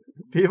appreciate it.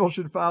 People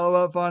should follow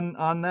up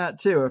on that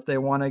too if they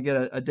want to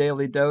get a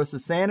daily dose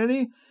of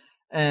sanity.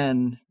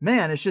 And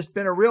man, it's just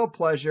been a real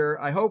pleasure.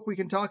 I hope we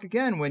can talk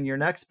again when your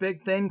next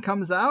big thing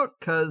comes out,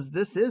 because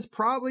this is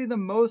probably the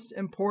most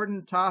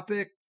important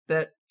topic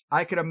that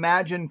I could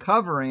imagine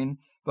covering.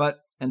 But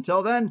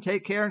until then,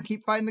 take care and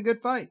keep fighting the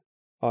good fight.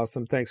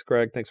 Awesome. Thanks,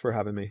 Greg. Thanks for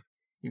having me.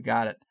 You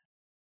got it.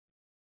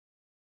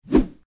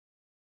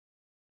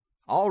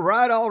 All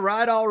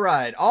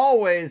right.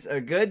 Always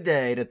a good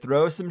day to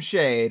throw some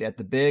shade at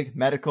the big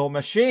medical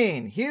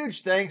machine.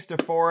 Huge thanks to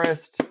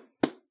Forrest.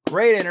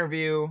 Great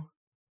interview.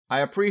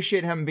 I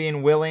appreciate him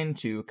being willing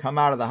to come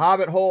out of the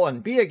hobbit hole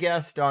and be a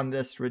guest on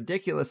this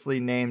ridiculously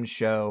named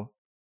show.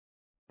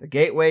 The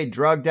gateway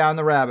drug down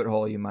the rabbit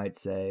hole, you might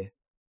say.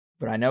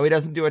 But I know he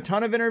doesn't do a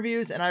ton of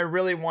interviews, and I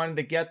really wanted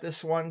to get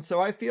this one,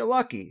 so I feel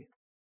lucky.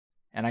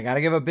 And I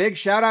gotta give a big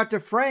shout out to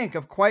Frank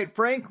of Quite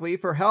Frankly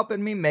for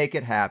helping me make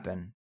it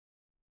happen.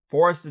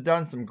 Forrest has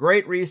done some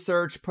great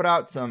research, put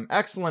out some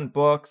excellent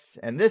books,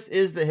 and this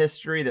is the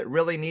history that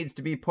really needs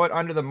to be put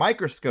under the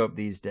microscope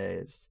these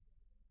days.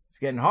 It's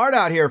getting hard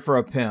out here for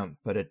a pimp,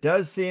 but it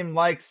does seem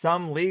like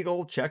some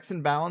legal checks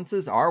and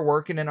balances are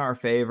working in our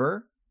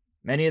favor.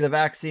 Many of the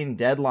vaccine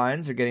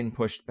deadlines are getting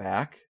pushed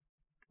back.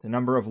 The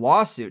number of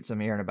lawsuits I'm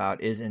hearing about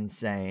is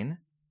insane.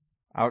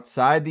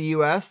 Outside the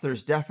US,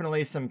 there's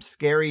definitely some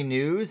scary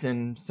news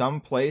in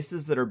some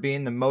places that are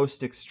being the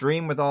most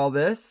extreme with all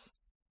this.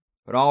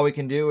 But all we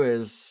can do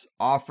is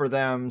offer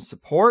them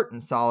support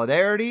and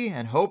solidarity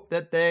and hope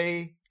that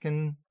they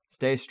can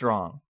stay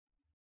strong.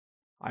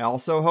 I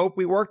also hope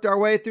we worked our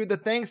way through the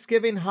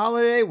Thanksgiving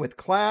holiday with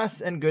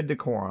class and good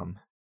decorum.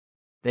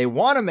 They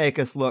want to make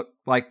us look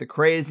like the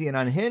crazy and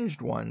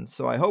unhinged ones,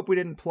 so I hope we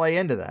didn't play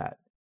into that.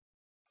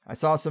 I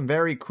saw some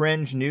very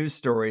cringe news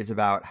stories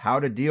about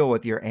how to deal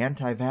with your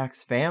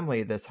anti-vax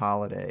family this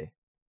holiday.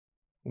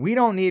 We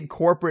don't need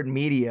corporate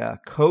media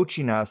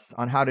coaching us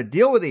on how to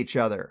deal with each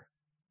other,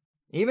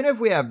 even if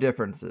we have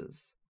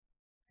differences.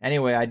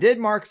 Anyway, I did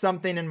mark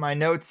something in my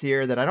notes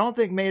here that I don't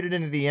think made it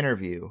into the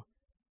interview,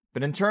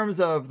 but in terms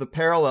of the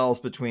parallels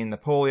between the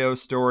polio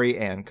story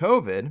and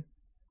COVID,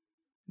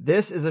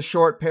 this is a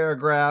short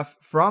paragraph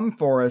from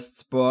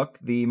Forrest's book,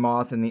 The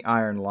Moth and the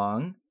Iron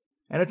Lung.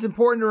 And it's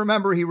important to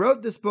remember he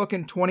wrote this book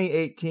in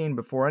 2018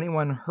 before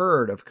anyone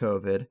heard of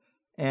COVID.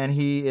 And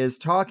he is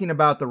talking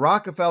about the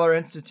Rockefeller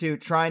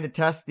Institute trying to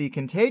test the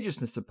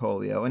contagiousness of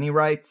polio. And he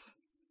writes,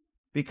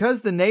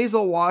 because the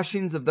nasal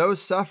washings of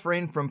those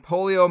suffering from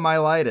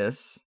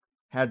poliomyelitis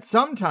had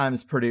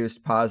sometimes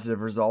produced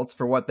positive results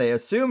for what they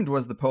assumed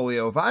was the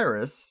polio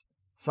virus,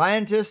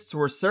 scientists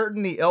were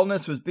certain the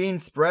illness was being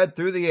spread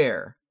through the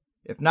air,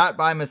 if not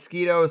by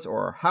mosquitoes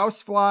or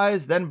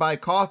houseflies, then by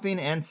coughing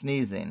and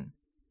sneezing.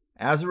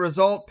 As a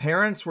result,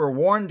 parents were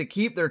warned to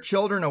keep their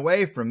children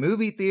away from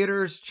movie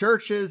theaters,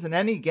 churches, and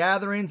any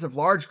gatherings of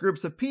large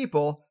groups of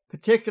people,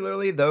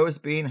 particularly those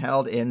being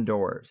held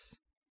indoors.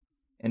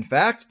 In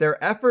fact,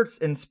 their efforts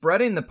in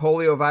spreading the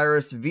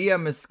poliovirus via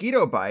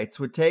mosquito bites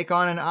would take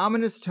on an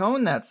ominous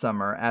tone that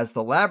summer, as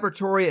the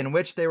laboratory in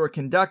which they were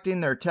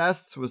conducting their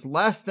tests was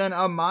less than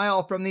a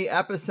mile from the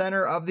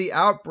epicenter of the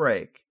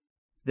outbreak.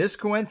 This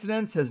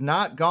coincidence has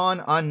not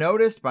gone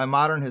unnoticed by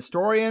modern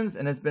historians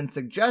and has been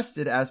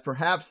suggested as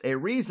perhaps a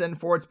reason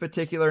for its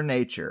particular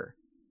nature.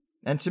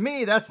 And to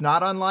me, that's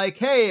not unlike,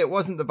 hey, it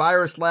wasn't the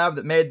virus lab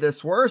that made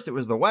this worse, it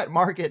was the wet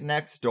market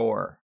next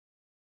door.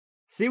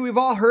 See, we've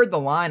all heard the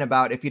line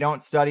about if you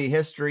don't study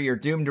history, you're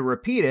doomed to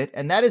repeat it,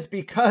 and that is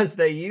because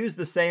they use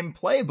the same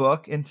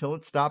playbook until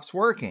it stops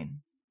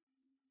working,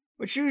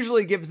 which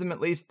usually gives them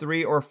at least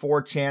 3 or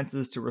 4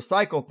 chances to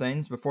recycle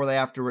things before they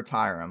have to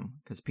retire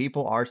them, because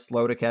people are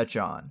slow to catch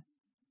on.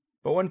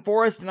 But when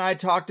Forrest and I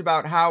talked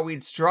about how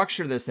we'd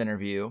structure this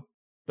interview,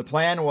 the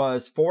plan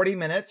was 40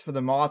 minutes for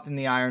the Moth and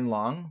the Iron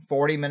Lung,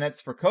 40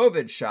 minutes for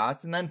COVID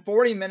shots, and then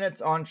 40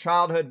 minutes on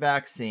childhood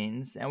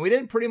vaccines, and we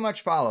did pretty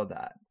much follow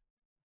that.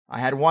 I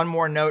had one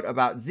more note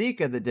about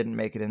Zika that didn't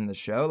make it in the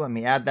show. Let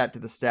me add that to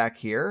the stack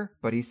here.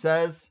 But he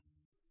says,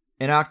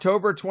 in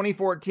October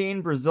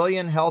 2014,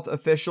 Brazilian health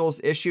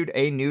officials issued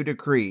a new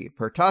decree.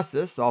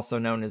 Pertussis, also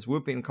known as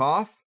whooping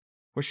cough,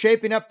 was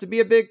shaping up to be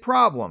a big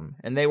problem,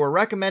 and they were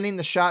recommending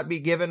the shot be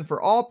given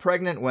for all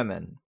pregnant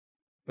women.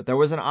 But there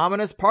was an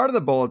ominous part of the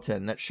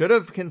bulletin that should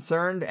have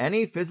concerned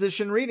any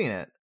physician reading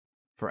it.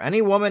 For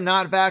any woman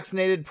not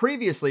vaccinated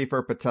previously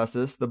for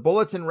pertussis, the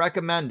bulletin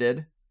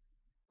recommended,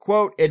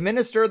 quote,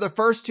 administer the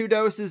first 2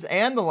 doses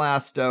and the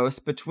last dose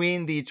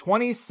between the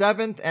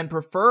 27th and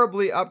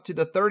preferably up to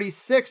the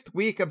 36th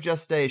week of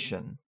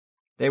gestation.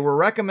 They were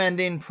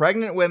recommending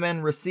pregnant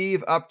women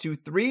receive up to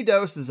 3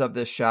 doses of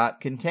this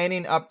shot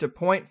containing up to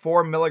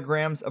 0.4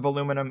 milligrams of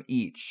aluminum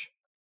each.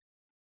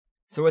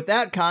 So with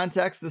that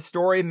context, the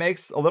story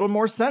makes a little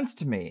more sense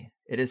to me.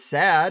 It is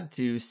sad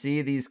to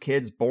see these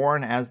kids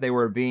born as they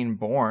were being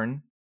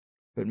born.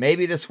 But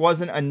maybe this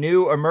wasn't a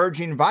new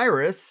emerging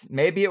virus.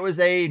 Maybe it was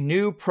a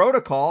new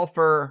protocol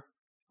for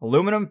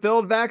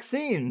aluminum-filled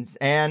vaccines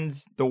and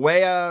the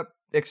way a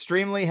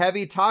extremely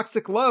heavy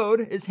toxic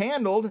load is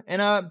handled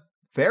in a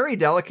very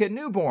delicate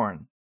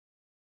newborn.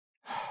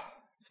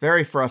 It's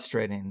very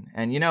frustrating.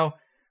 And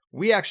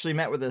we actually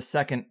met with a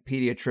second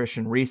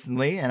pediatrician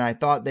recently, and I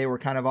thought they were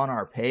kind of on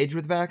our page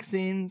with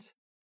vaccines.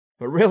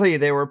 But really,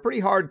 they were pretty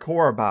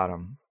hardcore about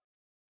them.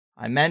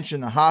 I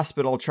mentioned the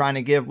hospital trying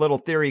to give little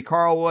Theory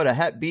Carlwood a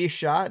Hep B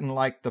shot in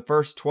like the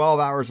first 12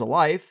 hours of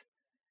life.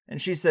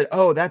 And she said,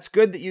 oh, that's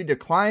good that you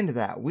declined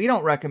that. We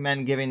don't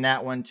recommend giving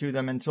that one to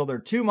them until they're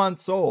 2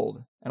 months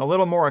old and a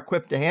little more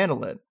equipped to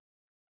handle it.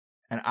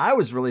 And I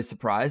was really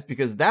surprised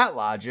because that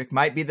logic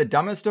might be the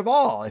dumbest of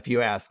all, if you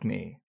ask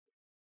me.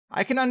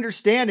 I can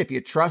understand if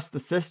you trust the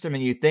system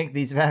and you think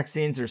these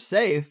vaccines are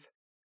safe.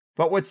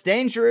 But what's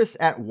dangerous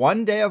at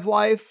 1 day of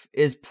life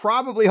is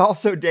probably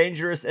also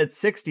dangerous at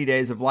 60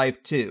 days of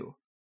life too.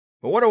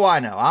 But what do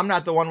I know? I'm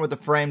not the one with the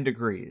framed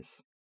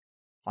degrees.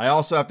 I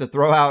also have to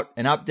throw out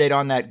an update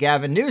on that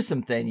Gavin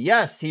Newsom thing.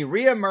 Yes, he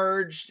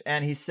reemerged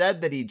and he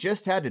said that he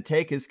just had to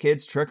take his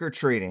kids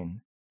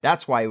trick-or-treating.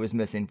 That's why he was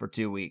missing for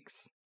 2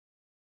 weeks.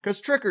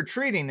 'Cause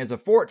trick-or-treating is a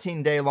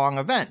 14-day-long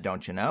event,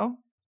 don't you know?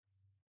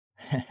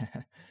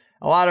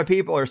 A lot of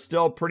people are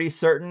still pretty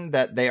certain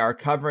that they are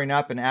covering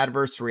up an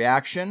adverse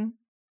reaction,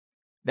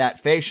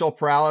 that facial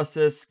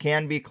paralysis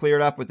can be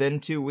cleared up within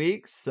 2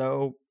 weeks,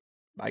 so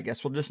I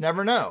guess we'll just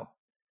never know.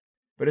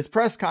 But his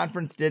press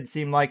conference did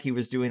seem like he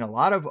was doing a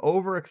lot of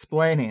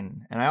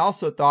over-explaining, and I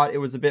also thought it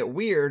was a bit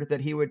weird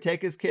that he would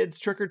take his kids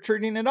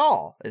trick-or-treating at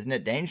all. Isn't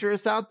it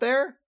dangerous out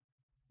there?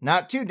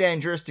 Not too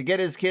dangerous to get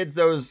his kids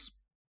those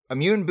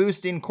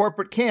immune-boosting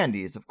corporate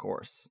candies, of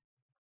course.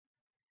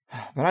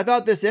 But I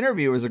thought this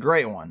interview was a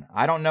great one.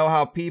 I don't know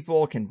how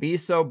people can be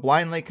so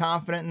blindly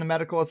confident in the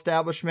medical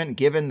establishment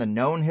given the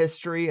known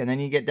history, and then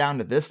you get down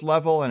to this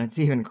level and it's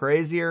even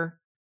crazier.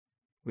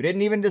 We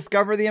didn't even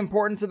discover the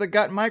importance of the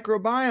gut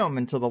microbiome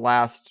until the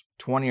last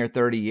 20 or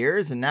 30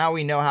 years, and now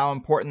we know how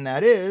important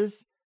that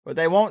is, but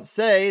they won't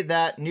say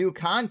that new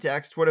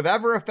context would have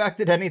ever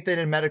affected anything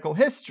in medical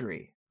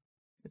history.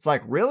 It's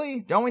like, really?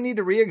 Don't we need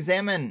to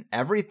re-examine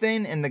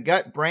everything in the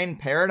gut-brain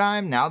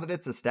paradigm now that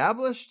it's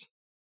established?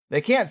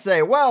 They can't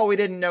say, well, we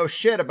didn't know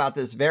shit about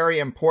this very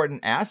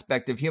important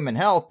aspect of human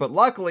health, but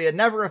luckily it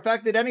never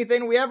affected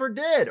anything we ever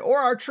did, or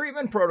our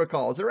treatment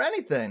protocols, or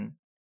anything.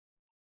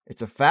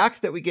 It's a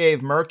fact that we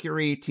gave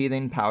mercury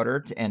teething powder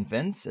to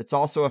infants. It's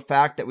also a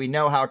fact that we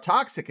know how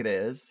toxic it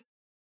is.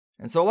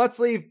 And so let's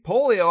leave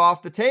polio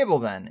off the table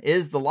then.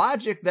 Is the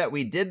logic that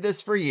we did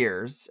this for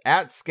years,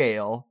 at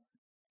scale,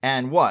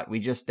 and what, we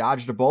just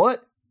dodged a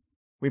bullet?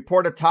 We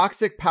poured a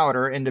toxic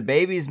powder into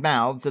babies'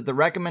 mouths at the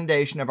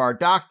recommendation of our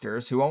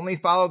doctors who only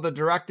followed the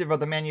directive of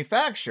the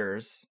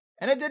manufacturers,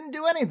 and it didn't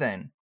do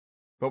anything.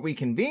 But we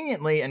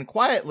conveniently and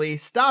quietly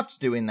stopped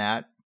doing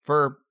that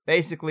for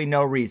basically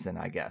no reason,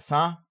 I guess,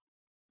 huh?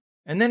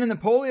 And then in the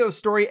polio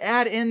story,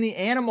 add in the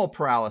animal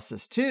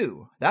paralysis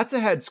too. That's a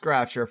head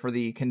scratcher for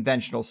the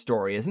conventional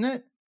story, isn't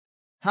it?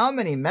 How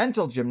many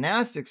mental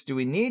gymnastics do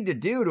we need to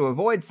do to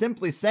avoid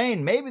simply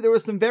saying maybe there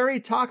was some very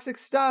toxic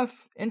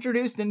stuff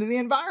introduced into the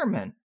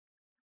environment?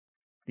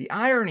 The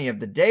irony of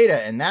the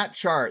data in that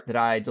chart that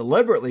I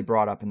deliberately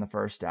brought up in the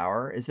first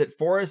hour is that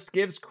Forrest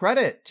gives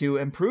credit to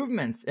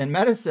improvements in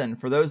medicine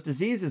for those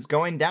diseases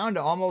going down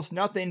to almost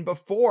nothing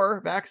before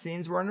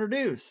vaccines were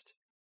introduced.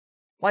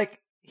 Like,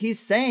 he's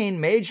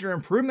saying major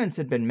improvements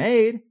had been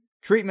made,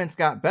 treatments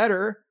got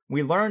better,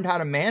 we learned how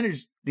to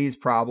manage these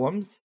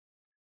problems,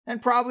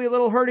 and probably a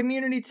little herd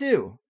immunity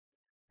too.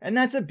 And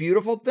that's a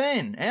beautiful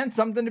thing, and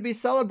something to be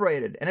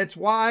celebrated, and it's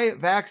why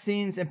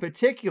vaccines in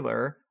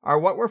particular are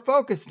what we're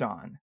focused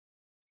on.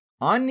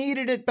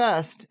 Unneeded at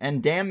best,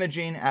 and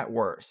damaging at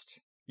worst.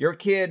 Your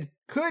kid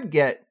could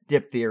get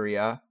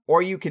diphtheria,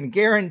 or you can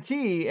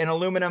guarantee an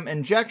aluminum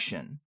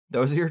injection.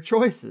 Those are your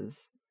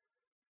choices.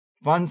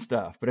 Fun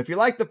stuff, but if you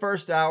like the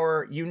first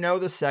hour, you know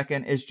the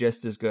second is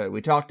just as good.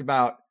 We talked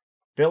about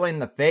filling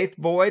the faith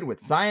void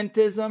with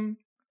scientism,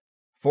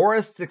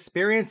 Forrest's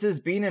experiences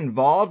being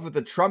involved with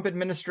the Trump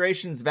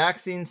administration's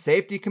Vaccine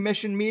Safety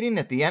Commission meeting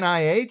at the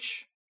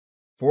NIH,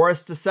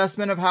 Forrest's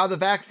assessment of how the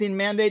vaccine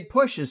mandate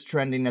push is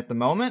trending at the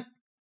moment,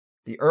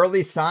 the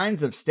early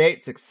signs of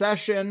state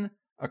succession,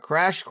 a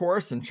crash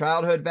course in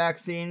childhood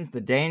vaccines,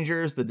 the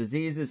dangers, the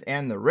diseases,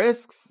 and the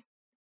risks.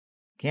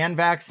 Can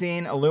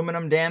vaccine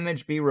aluminum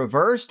damage be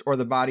reversed or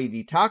the body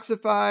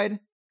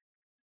detoxified?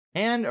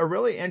 And a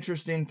really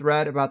interesting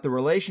thread about the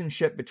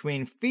relationship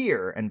between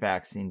fear and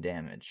vaccine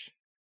damage.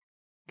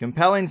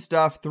 Compelling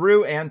stuff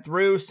through and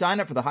through. Sign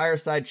up for the Higher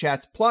Side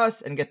Chats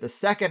Plus and get the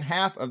second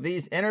half of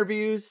these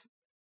interviews.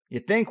 You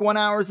think 1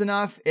 hour's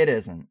enough? It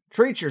isn't.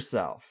 Treat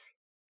yourself.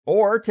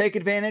 Or take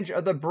advantage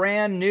of the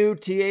brand new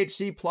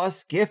THC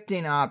Plus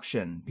gifting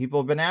option.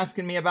 People have been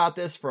asking me about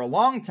this for a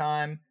long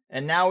time,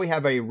 and now we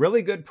have a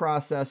really good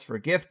process for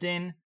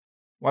gifting.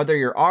 Whether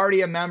you're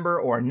already a member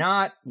or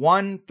not,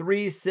 1,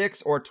 3,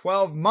 6, or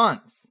 12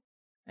 months.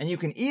 And you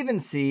can even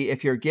see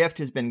if your gift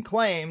has been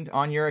claimed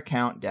on your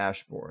account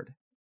dashboard.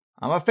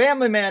 I'm a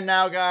family man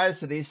now, guys,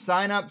 so these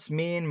signups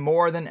mean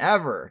more than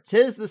ever.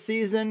 'Tis the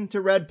season to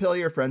red pill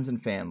your friends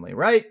and family,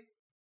 right?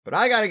 But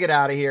I gotta get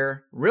out of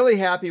here. Really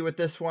happy with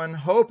this one.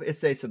 Hope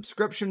it's a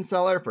subscription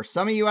seller for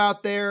some of you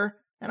out there,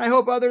 and I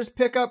hope others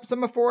pick up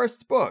some of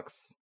Forrest's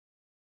books.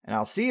 And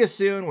I'll see you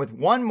soon with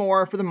one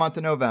more for the month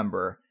of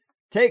November.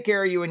 Take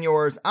care of you and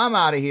yours. I'm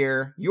out of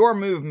here. Your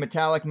move,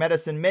 metallic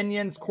medicine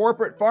minions,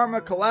 corporate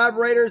pharma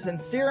collaborators,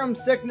 and serum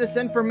sickness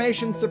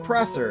information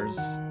suppressors.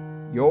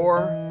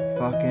 Your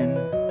fucking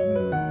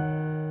move.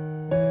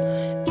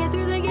 Get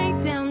through the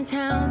gate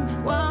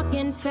downtown,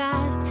 walking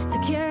fast,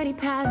 security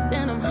passed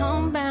and I'm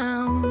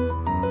homebound.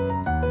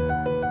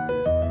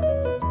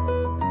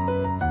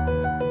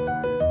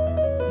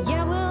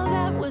 Yeah, well,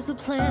 that was the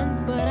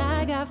plan, but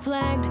I got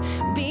flagged,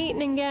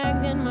 beaten and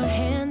gagged and my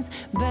hands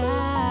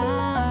bowed.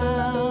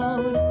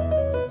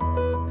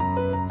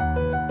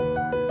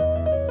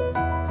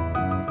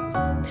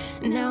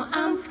 Now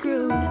I'm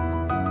screwed,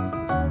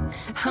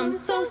 I'm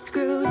so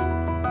screwed,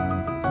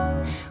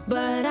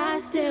 but I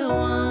still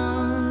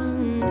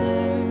wonder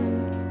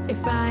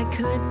if I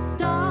could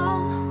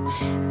stall,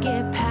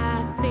 get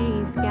past the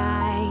these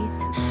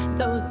guys.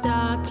 Those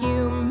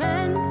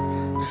documents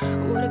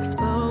would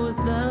expose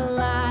the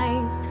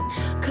lies.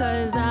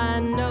 'Cause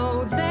I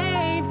know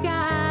they've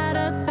got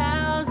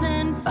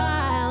 1,000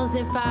 files.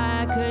 If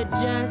I could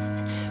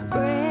just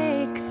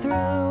break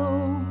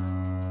through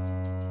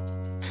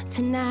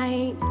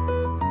tonight.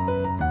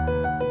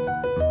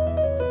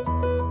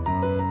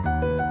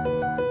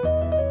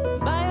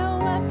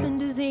 Bioweapon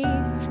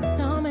disease,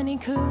 so many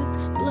coups,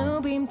 blue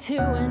beam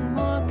 2 and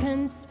more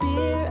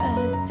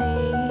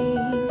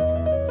conspiracies.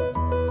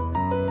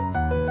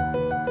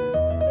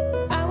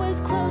 I was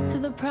close to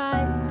the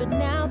prize, but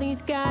now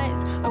these guys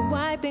are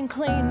wiping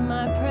clean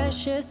my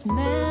precious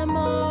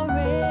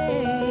memory.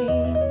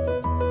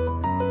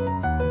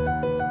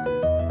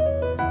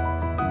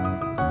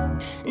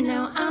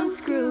 Now I'm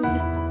screwed,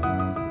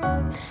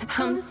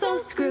 I'm so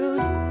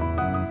screwed,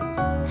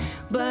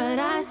 but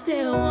I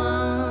still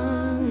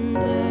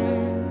wonder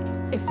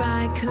if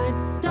I could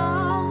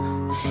stall,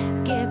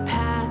 get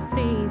past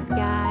these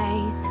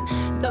guys.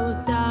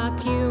 Those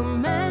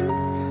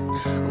documents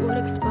would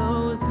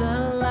expose the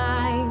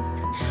lies.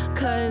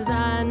 'Cause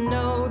I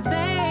know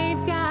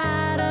they've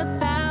got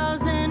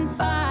 1,000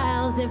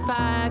 files. If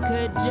I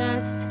could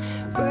just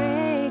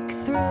break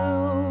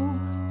through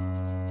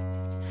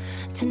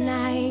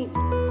tonight.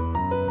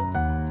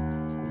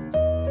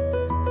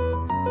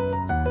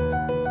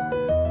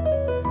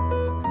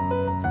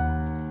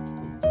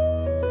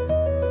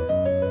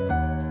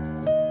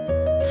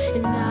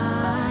 And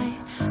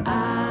I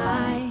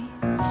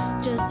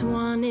just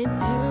wanted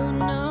to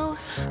know.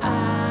 I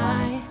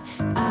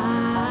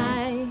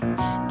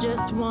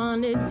just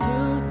wanted to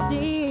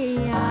see.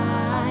 I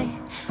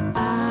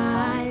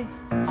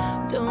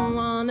don't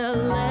wanna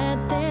let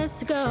this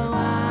go.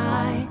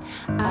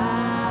 I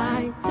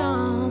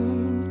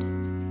don't.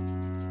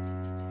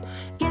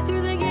 Get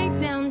through the gate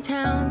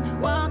downtown,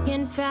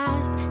 walking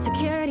fast,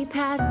 security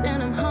passed and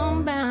I'm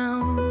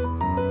homebound.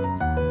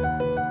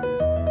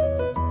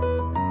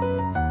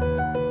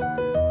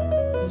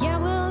 Yeah,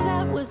 well,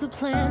 that was the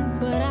plan,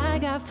 but I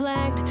got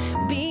flagged,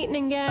 beaten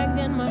and gagged,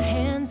 and my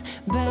hands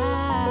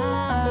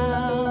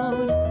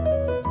bowed.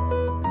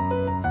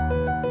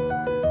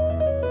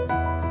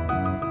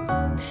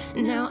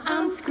 Now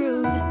I'm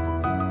screwed,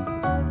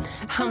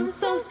 I'm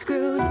so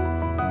screwed,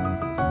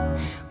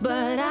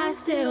 but I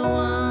still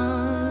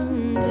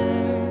wonder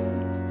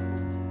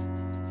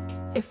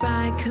if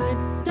I could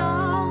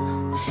stall,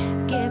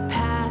 get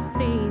past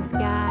these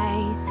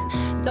guys.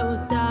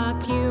 Those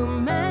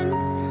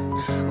documents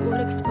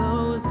would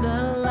expose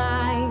the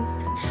lies.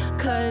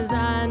 'Cause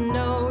I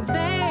know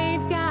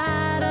they've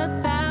got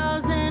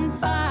 1,000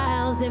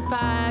 files. If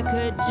I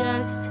could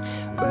just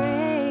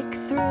break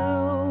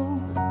through.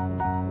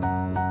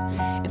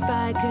 If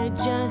I could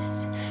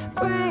just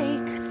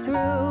break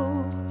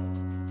through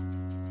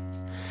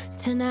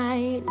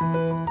tonight.